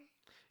there.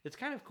 It's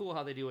kind of cool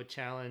how they do a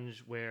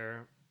challenge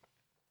where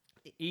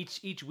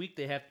each week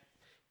they have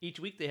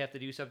to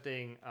do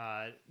something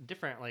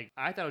different. Like,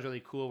 I thought it was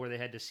really cool where they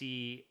had to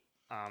see.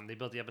 They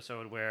built the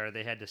episode where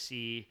they had to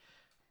see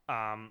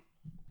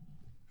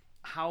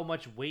how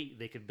much weight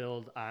they could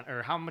build on,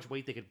 or how much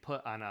weight they could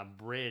put on a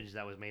bridge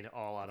that was made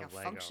all out of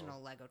Lego.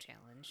 Functional Lego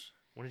challenge.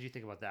 What did you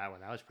think about that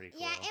one? That was pretty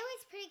cool. Yeah, it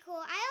was pretty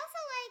cool. I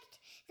also liked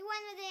the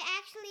one where they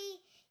actually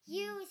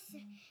use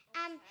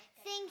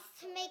things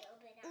to make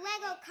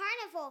Lego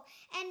Carnival,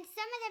 and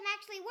some of them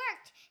actually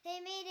worked. They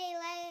made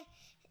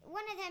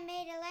one of them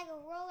made a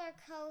Lego roller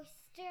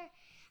coaster,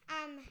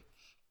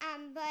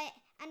 but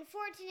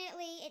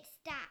unfortunately it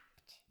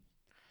stopped.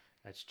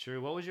 That's true.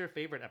 What was your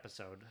favorite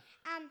episode?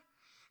 I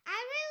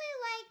really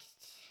liked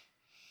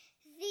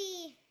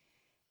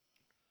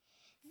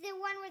the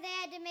one where they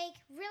had to make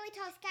really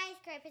tall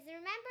skyscrapers.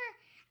 Remember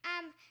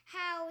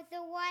how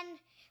the one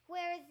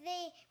where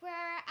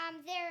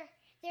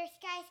their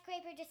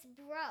skyscraper just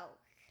broke?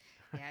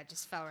 Yeah, it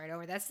just fell right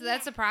over. That's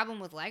the problem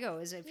with Lego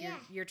is if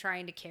you're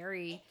trying to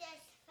carry. It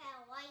just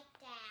fell right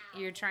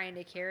down. You're trying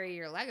to carry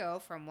your Lego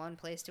from one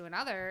place to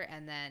another,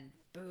 and then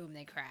boom,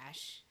 they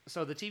crash.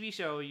 So the TV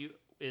show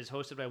is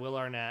hosted by Will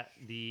Arnett,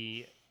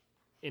 the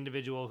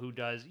individual who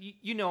does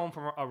you know him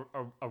from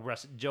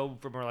Joe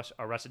from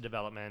Arrested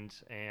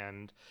Development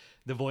and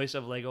the voice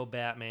of Lego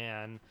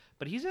Batman,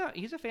 but he's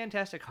a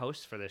fantastic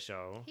host for this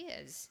show. He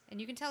is,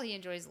 and you can tell he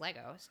enjoys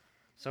Legos.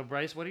 So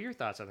Bryce, what are your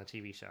thoughts on the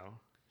TV show?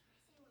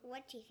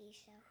 What TV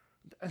show?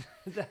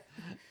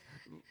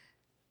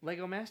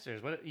 Lego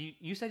Masters. What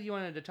you said you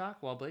wanted to talk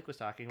while Blake was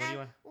talking. What do you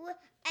want?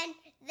 And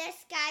the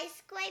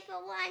skyscraper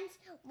ones,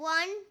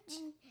 one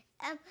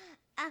of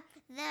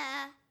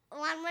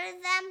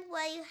them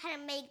where you had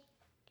to make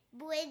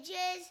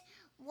bridges.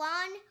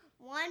 One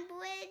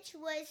bridge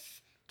was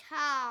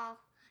tall,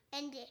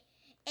 and it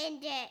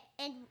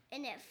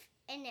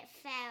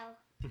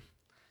fell.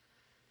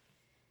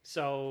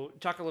 So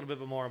talk a little bit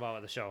more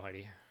about the show,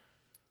 Heidi.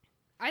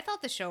 I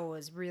thought the show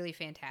was really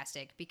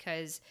fantastic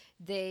because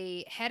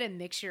they had a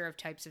mixture of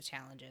types of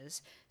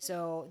challenges.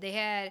 So they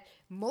had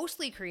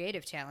mostly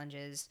creative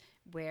challenges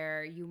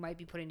where you might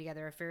be putting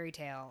together a fairy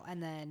tale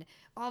and then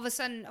all of a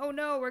sudden, oh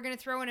no, we're going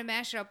to throw in a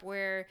mashup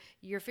where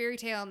your fairy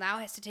tale now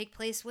has to take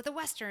place with a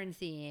Western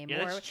theme.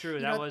 Yeah, that's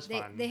true. That was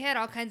fun. They had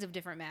all kinds of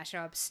different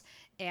mashups,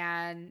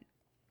 and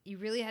you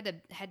really had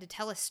to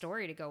tell a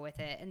story to go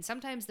with it. And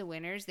sometimes the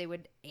winners, they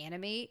would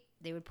animate.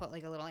 They would put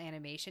like a little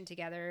animation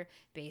together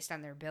based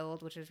on their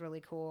build, which was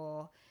really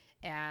cool.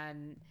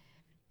 And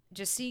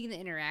just seeing the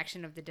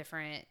interaction of the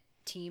different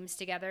teams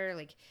together,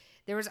 like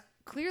there was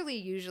clearly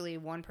usually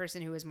one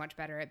person who was much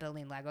better at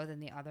building Lego than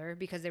the other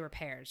because they were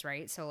pairs,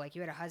 right? So like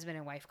you had a husband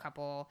and wife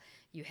couple,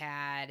 you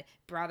had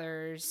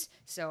brothers,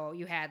 so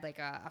you had like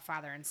a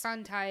father and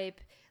son type,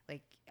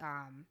 like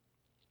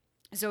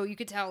so you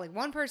could tell like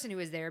one person who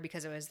was there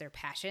because it was their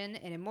passion,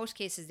 and in most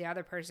cases the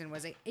other person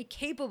was a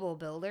capable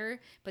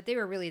builder, but they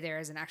were really there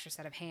as an extra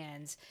set of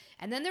hands.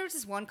 And then there was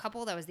this one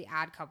couple that was the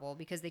odd couple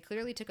because they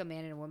clearly took a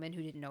man and a woman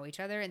who didn't know each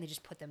other and they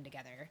just put them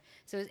together.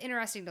 So it was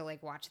interesting to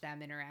like watch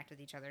them interact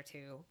with each other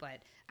too. But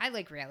I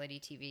like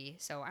reality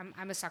TV, so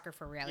I'm a sucker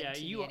for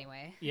reality TV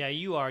anyway. Yeah,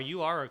 you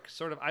are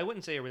sort of, I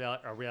wouldn't say a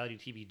reality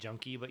TV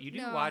junkie, but you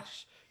do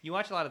watch. You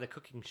watch a lot of the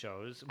cooking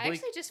shows. I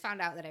actually just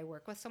found out that I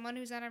work with someone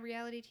who's on a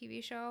reality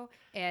TV show.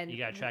 And you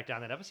got to track down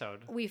that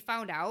episode. We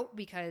found out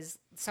because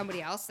somebody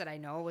else that I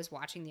know was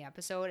watching the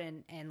episode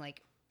and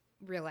like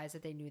realized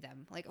that they knew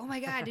them. Like, oh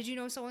my God, did you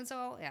know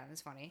so-and-so? Yeah,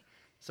 it's funny.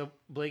 So,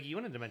 Blake, you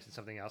wanted to mention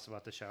something else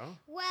about the show?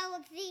 Well, I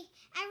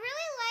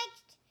really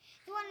liked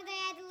the one where they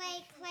had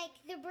like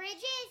the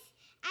bridges.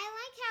 I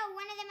like how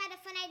one of them had a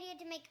fun idea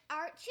to make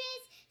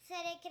arches so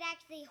that it could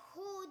actually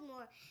hold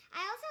more. I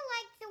also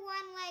liked the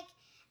one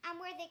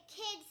where the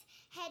kids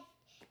had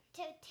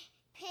to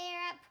pair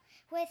up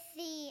with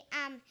the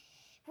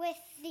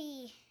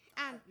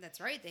that's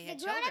right, they had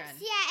children. Children.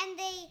 Yeah, and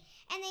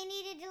they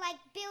needed to like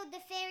build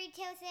the fairy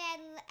tales they had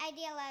an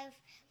idea of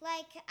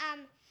like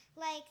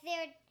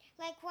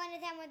one of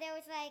them where there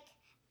was like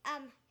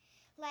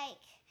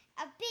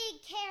a big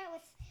carrot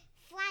with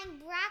flying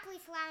broccoli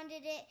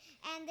surrounded it,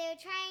 and they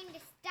were trying to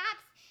stop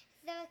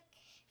the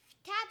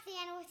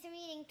animals from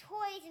eating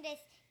toys and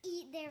just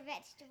eat their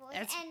vegetables.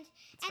 That's then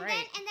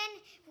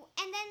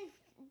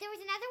there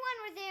was another one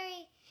where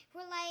they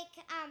were like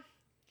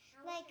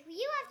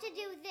you have to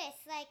do this,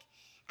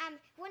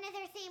 one of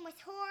their theme was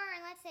horror,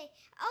 and let's say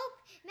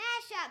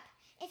mashup.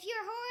 If you're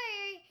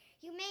horror,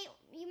 you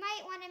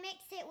might want to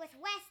mix it with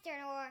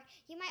Western, or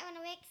you might want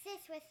to mix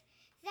this with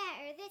that,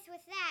 or this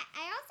with that.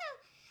 I also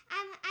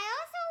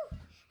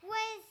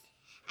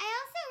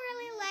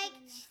really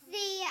liked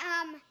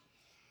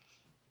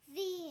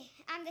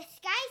the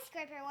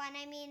skyscraper one.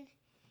 I mean,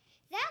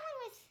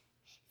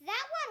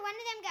 one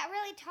of them got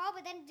really tall,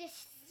 but then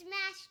just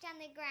smashed on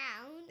the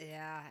ground.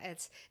 Yeah,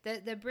 it's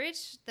the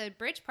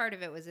bridge part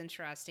of it was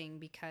interesting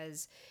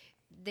because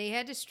they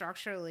had to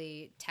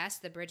structurally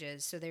test the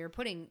bridges, so they were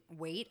putting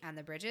weight on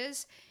the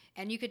bridges,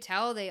 and you could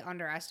tell they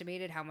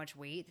underestimated how much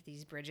weight that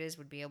these bridges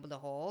would be able to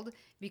hold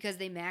because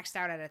they maxed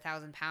out at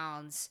 1,000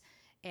 pounds.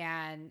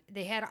 And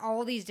they had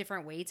all these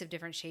different weights of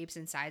different shapes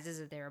and sizes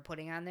that they were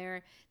putting on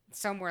there.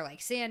 Some were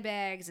like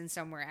sandbags and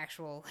some were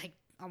actual, like,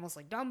 almost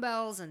like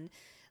dumbbells. And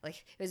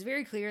like, it was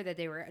very clear that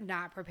they were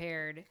not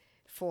prepared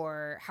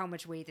for how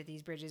much weight that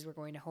these bridges were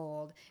going to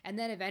hold. And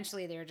then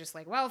eventually they were just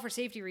like, well, for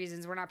safety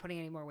reasons, we're not putting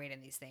any more weight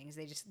in these things.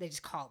 They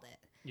just called it.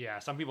 Yeah,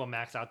 some people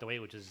max out the weight,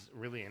 which is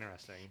really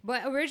interesting.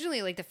 But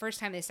originally, like the first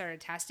time they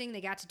started testing,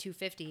 they got to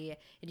 250,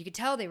 and you could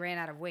tell they ran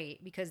out of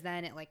weight because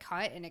then it like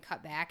cut and it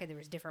cut back, and there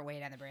was different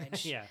weight on the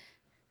bridge. Yeah.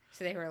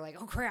 So they were like,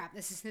 "Oh crap,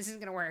 this isn't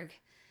gonna work."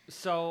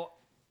 So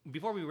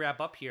before we wrap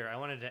up here, I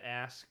wanted to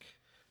ask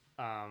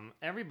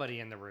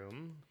everybody in the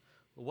room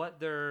what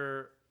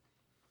their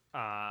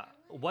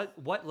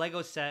what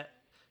Lego set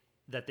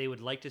that they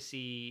would like to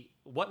see,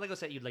 what Lego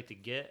set you'd like to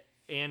get,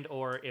 and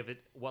or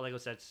what Lego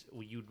sets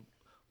you'd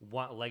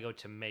want Lego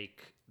to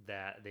make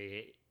that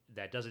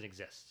doesn't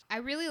exist. I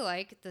really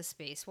like the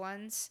space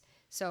ones.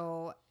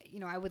 So,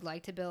 I would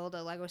like to build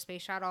a Lego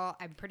space shuttle.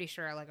 I'm pretty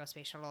sure a Lego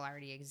space shuttle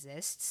already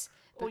exists.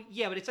 Well,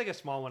 yeah, but it's like a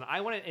small one.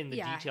 I want it in the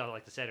detail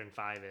like the Saturn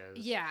V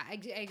is. Yeah,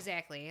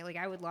 exactly. Like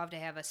I would love to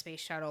have a space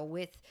shuttle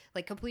with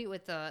like complete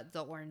with the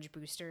orange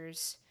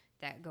boosters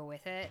that go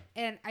with it.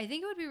 And I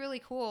think it would be really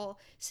cool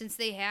since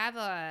they have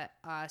a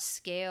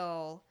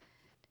scale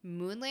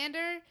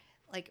moonlander.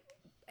 Like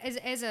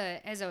as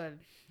a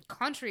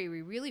country,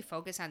 we really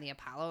focus on the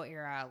Apollo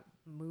era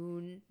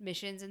moon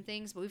missions and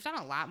things, but we've done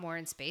a lot more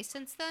in space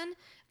since then.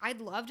 I'd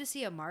love to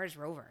see a Mars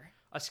rover.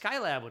 A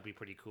Skylab would be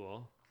pretty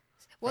cool.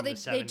 Well, they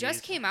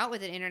just came out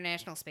with an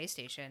International Space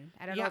Station.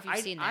 I don't know if you've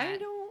seen that. I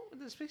don't.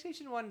 The space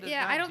station one does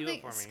I don't do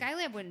think it for me.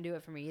 Skylab wouldn't do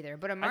it for me either.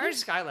 But I think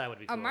Skylab would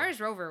be cool. A Mars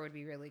rover would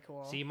be really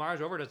cool. See, Mars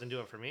rover doesn't do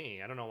it for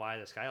me. I don't know why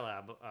the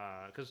Skylab,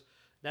 because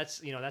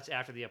that's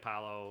after the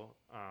Apollo.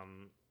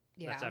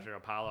 That's after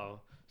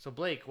Apollo. So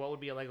Blake, what would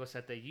be a Lego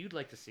set that you'd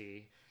like to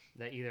see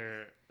that you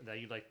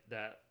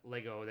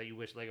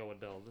wish Lego would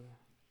build?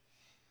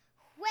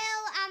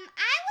 Well,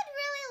 I would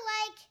really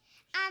like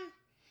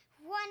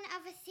one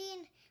of a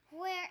scene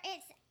where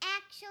it's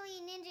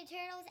actually Ninja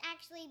Turtles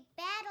actually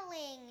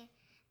battling.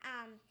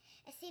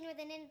 A scene where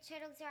the Ninja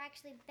Turtles are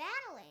actually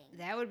battling.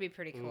 That would be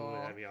pretty cool. Ooh,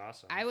 that'd be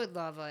awesome. I would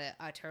love a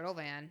turtle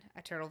van.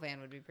 A turtle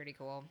van would be pretty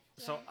cool.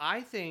 Yeah. So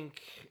I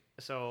think,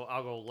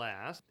 I'll go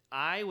last.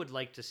 I would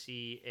like to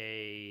see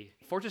a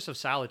Fortress of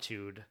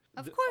Solitude.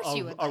 Of course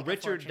you would like a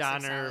Richard Fortress of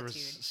Donner's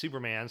Solitude.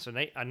 Superman. So a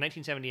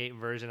 1978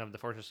 version of the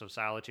Fortress of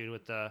Solitude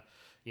with the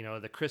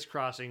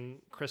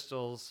crisscrossing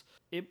crystals.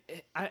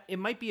 It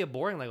might be a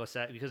boring Lego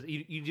set because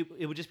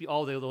it would just be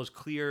all those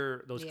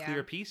clear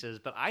pieces,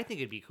 but I think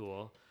it'd be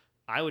cool.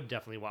 I would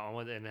definitely want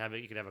one and have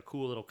it. You could have a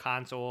cool little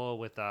console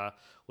with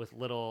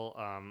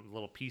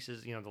little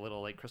pieces, the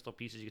little like crystal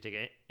pieces you could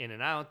take in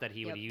and out that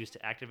he would use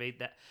to activate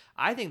that.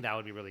 I think that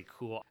would be really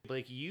cool.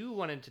 Blake, you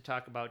wanted to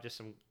talk about just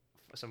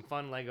some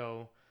fun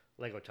Lego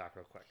talk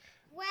real quick.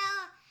 Well,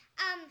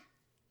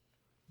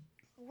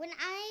 when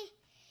I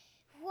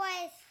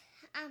was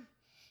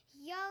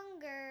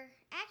younger,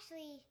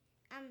 actually,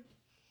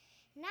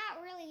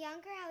 not really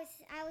younger. I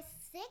was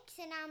 6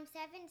 and now I'm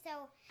 7,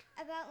 so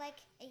about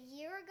like a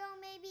year ago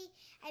maybe,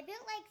 I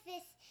built like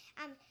this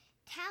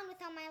town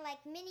with all my like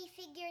mini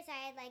figures.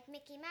 I had like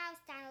Mickey Mouse,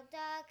 Donald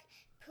Duck,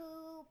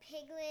 Pooh,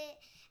 Piglet.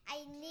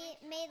 I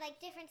made like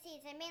different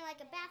scenes. I made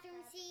like a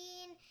bathroom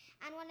scene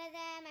on one of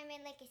them. I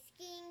made like a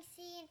skiing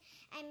scene.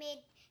 I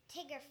made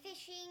Tigger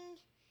fishing,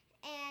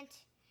 and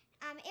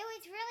it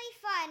was really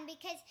fun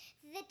because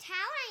the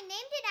town, I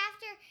named it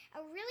after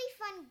a really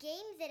fun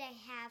game that I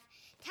have,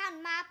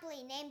 Town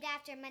Monopoly, named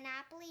after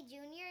Monopoly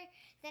Junior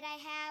that I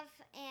have,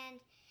 and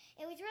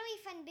it was really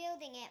fun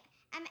building it.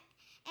 And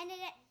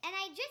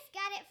I just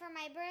got it for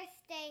my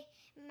birthday.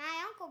 My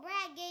Uncle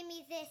Brad gave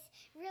me this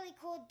really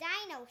cool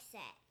dino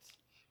set.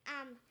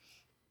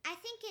 I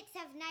think it's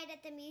of Night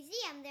at the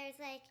Museum. There's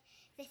like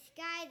this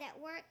guy that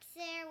works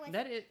there with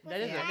that is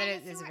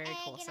a very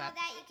cool egg and set. all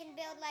that. You can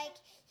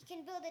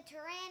build a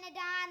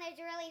pteranodon.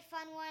 There's a really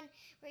fun one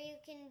where you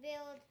can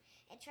build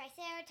a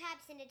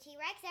triceratops and a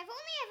T-Rex. I've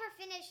only ever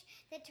finished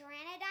the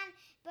pteranodon,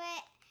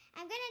 but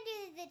I'm gonna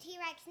do the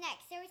T-Rex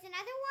next. There was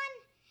another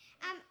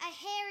one, a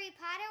Harry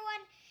Potter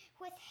one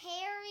with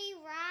Harry,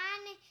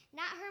 Ron,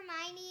 not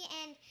Hermione,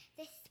 and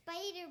the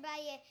spider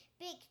by a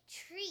big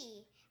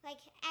tree.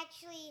 Like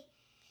actually,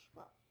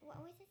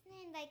 what was his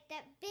name? Like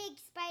that big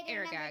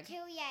spider Aragog.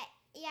 number 2.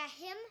 Yeah,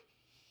 him.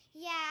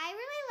 Yeah, I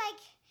really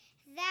like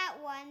that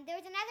one. There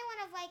was another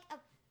one of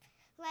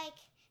like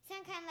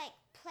some kind of like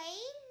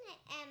plane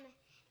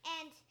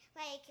and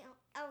like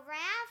a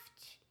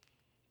raft.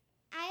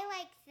 I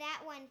like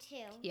that one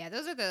too. Yeah,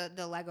 those are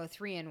the Lego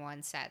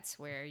 3-in-1 sets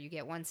where you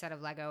get one set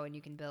of Lego and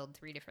you can build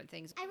 3 different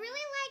things. I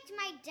really liked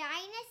my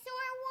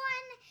dinosaur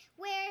one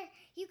where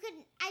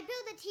I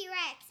built a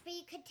T-Rex, but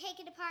you could take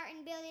it apart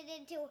and build it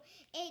into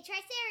a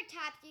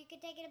Triceratops. You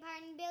could take it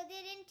apart and build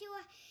it into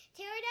a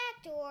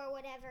pterodactyl or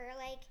whatever.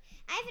 Like,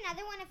 I have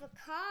another one of a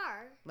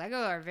car. Lego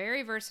are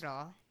very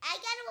versatile. I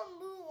got a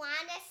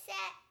Moana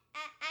set.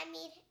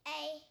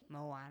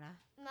 Moana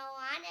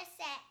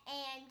set,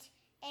 and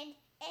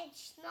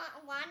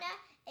Moana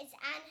is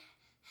on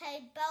her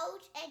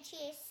boat, and she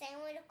is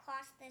sailing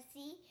across the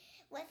sea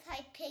with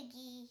her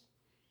piggy.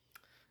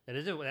 That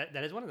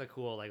is one of the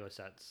cool Lego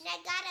sets. And I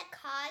got a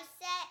car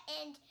set,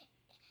 and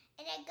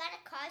I got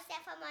a car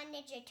set from our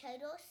Ninja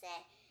Turtle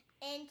set,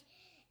 and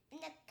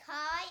the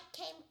car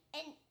came,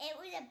 and it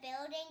was a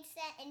building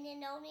set, and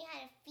it only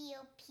had a few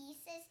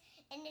pieces,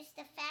 and it's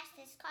the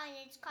fastest car, and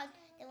it's called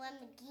the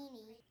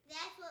Lamborghini.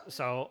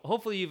 So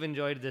hopefully you've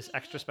enjoyed this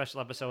extra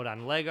special episode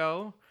on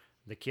Lego.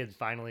 The kids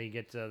finally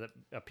get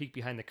a peek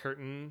behind the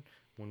curtain.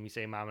 When we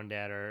say Mom and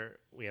Dad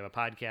we have a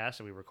podcast,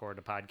 and we record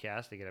a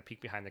podcast, they get a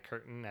peek behind the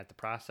curtain at the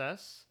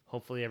process.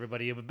 Hopefully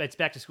it's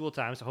back to school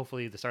time, so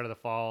hopefully the start of the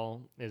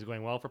fall is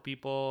going well for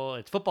people.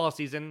 It's football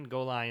season.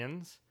 Go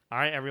Lions. All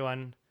right,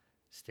 everyone,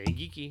 stay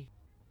geeky.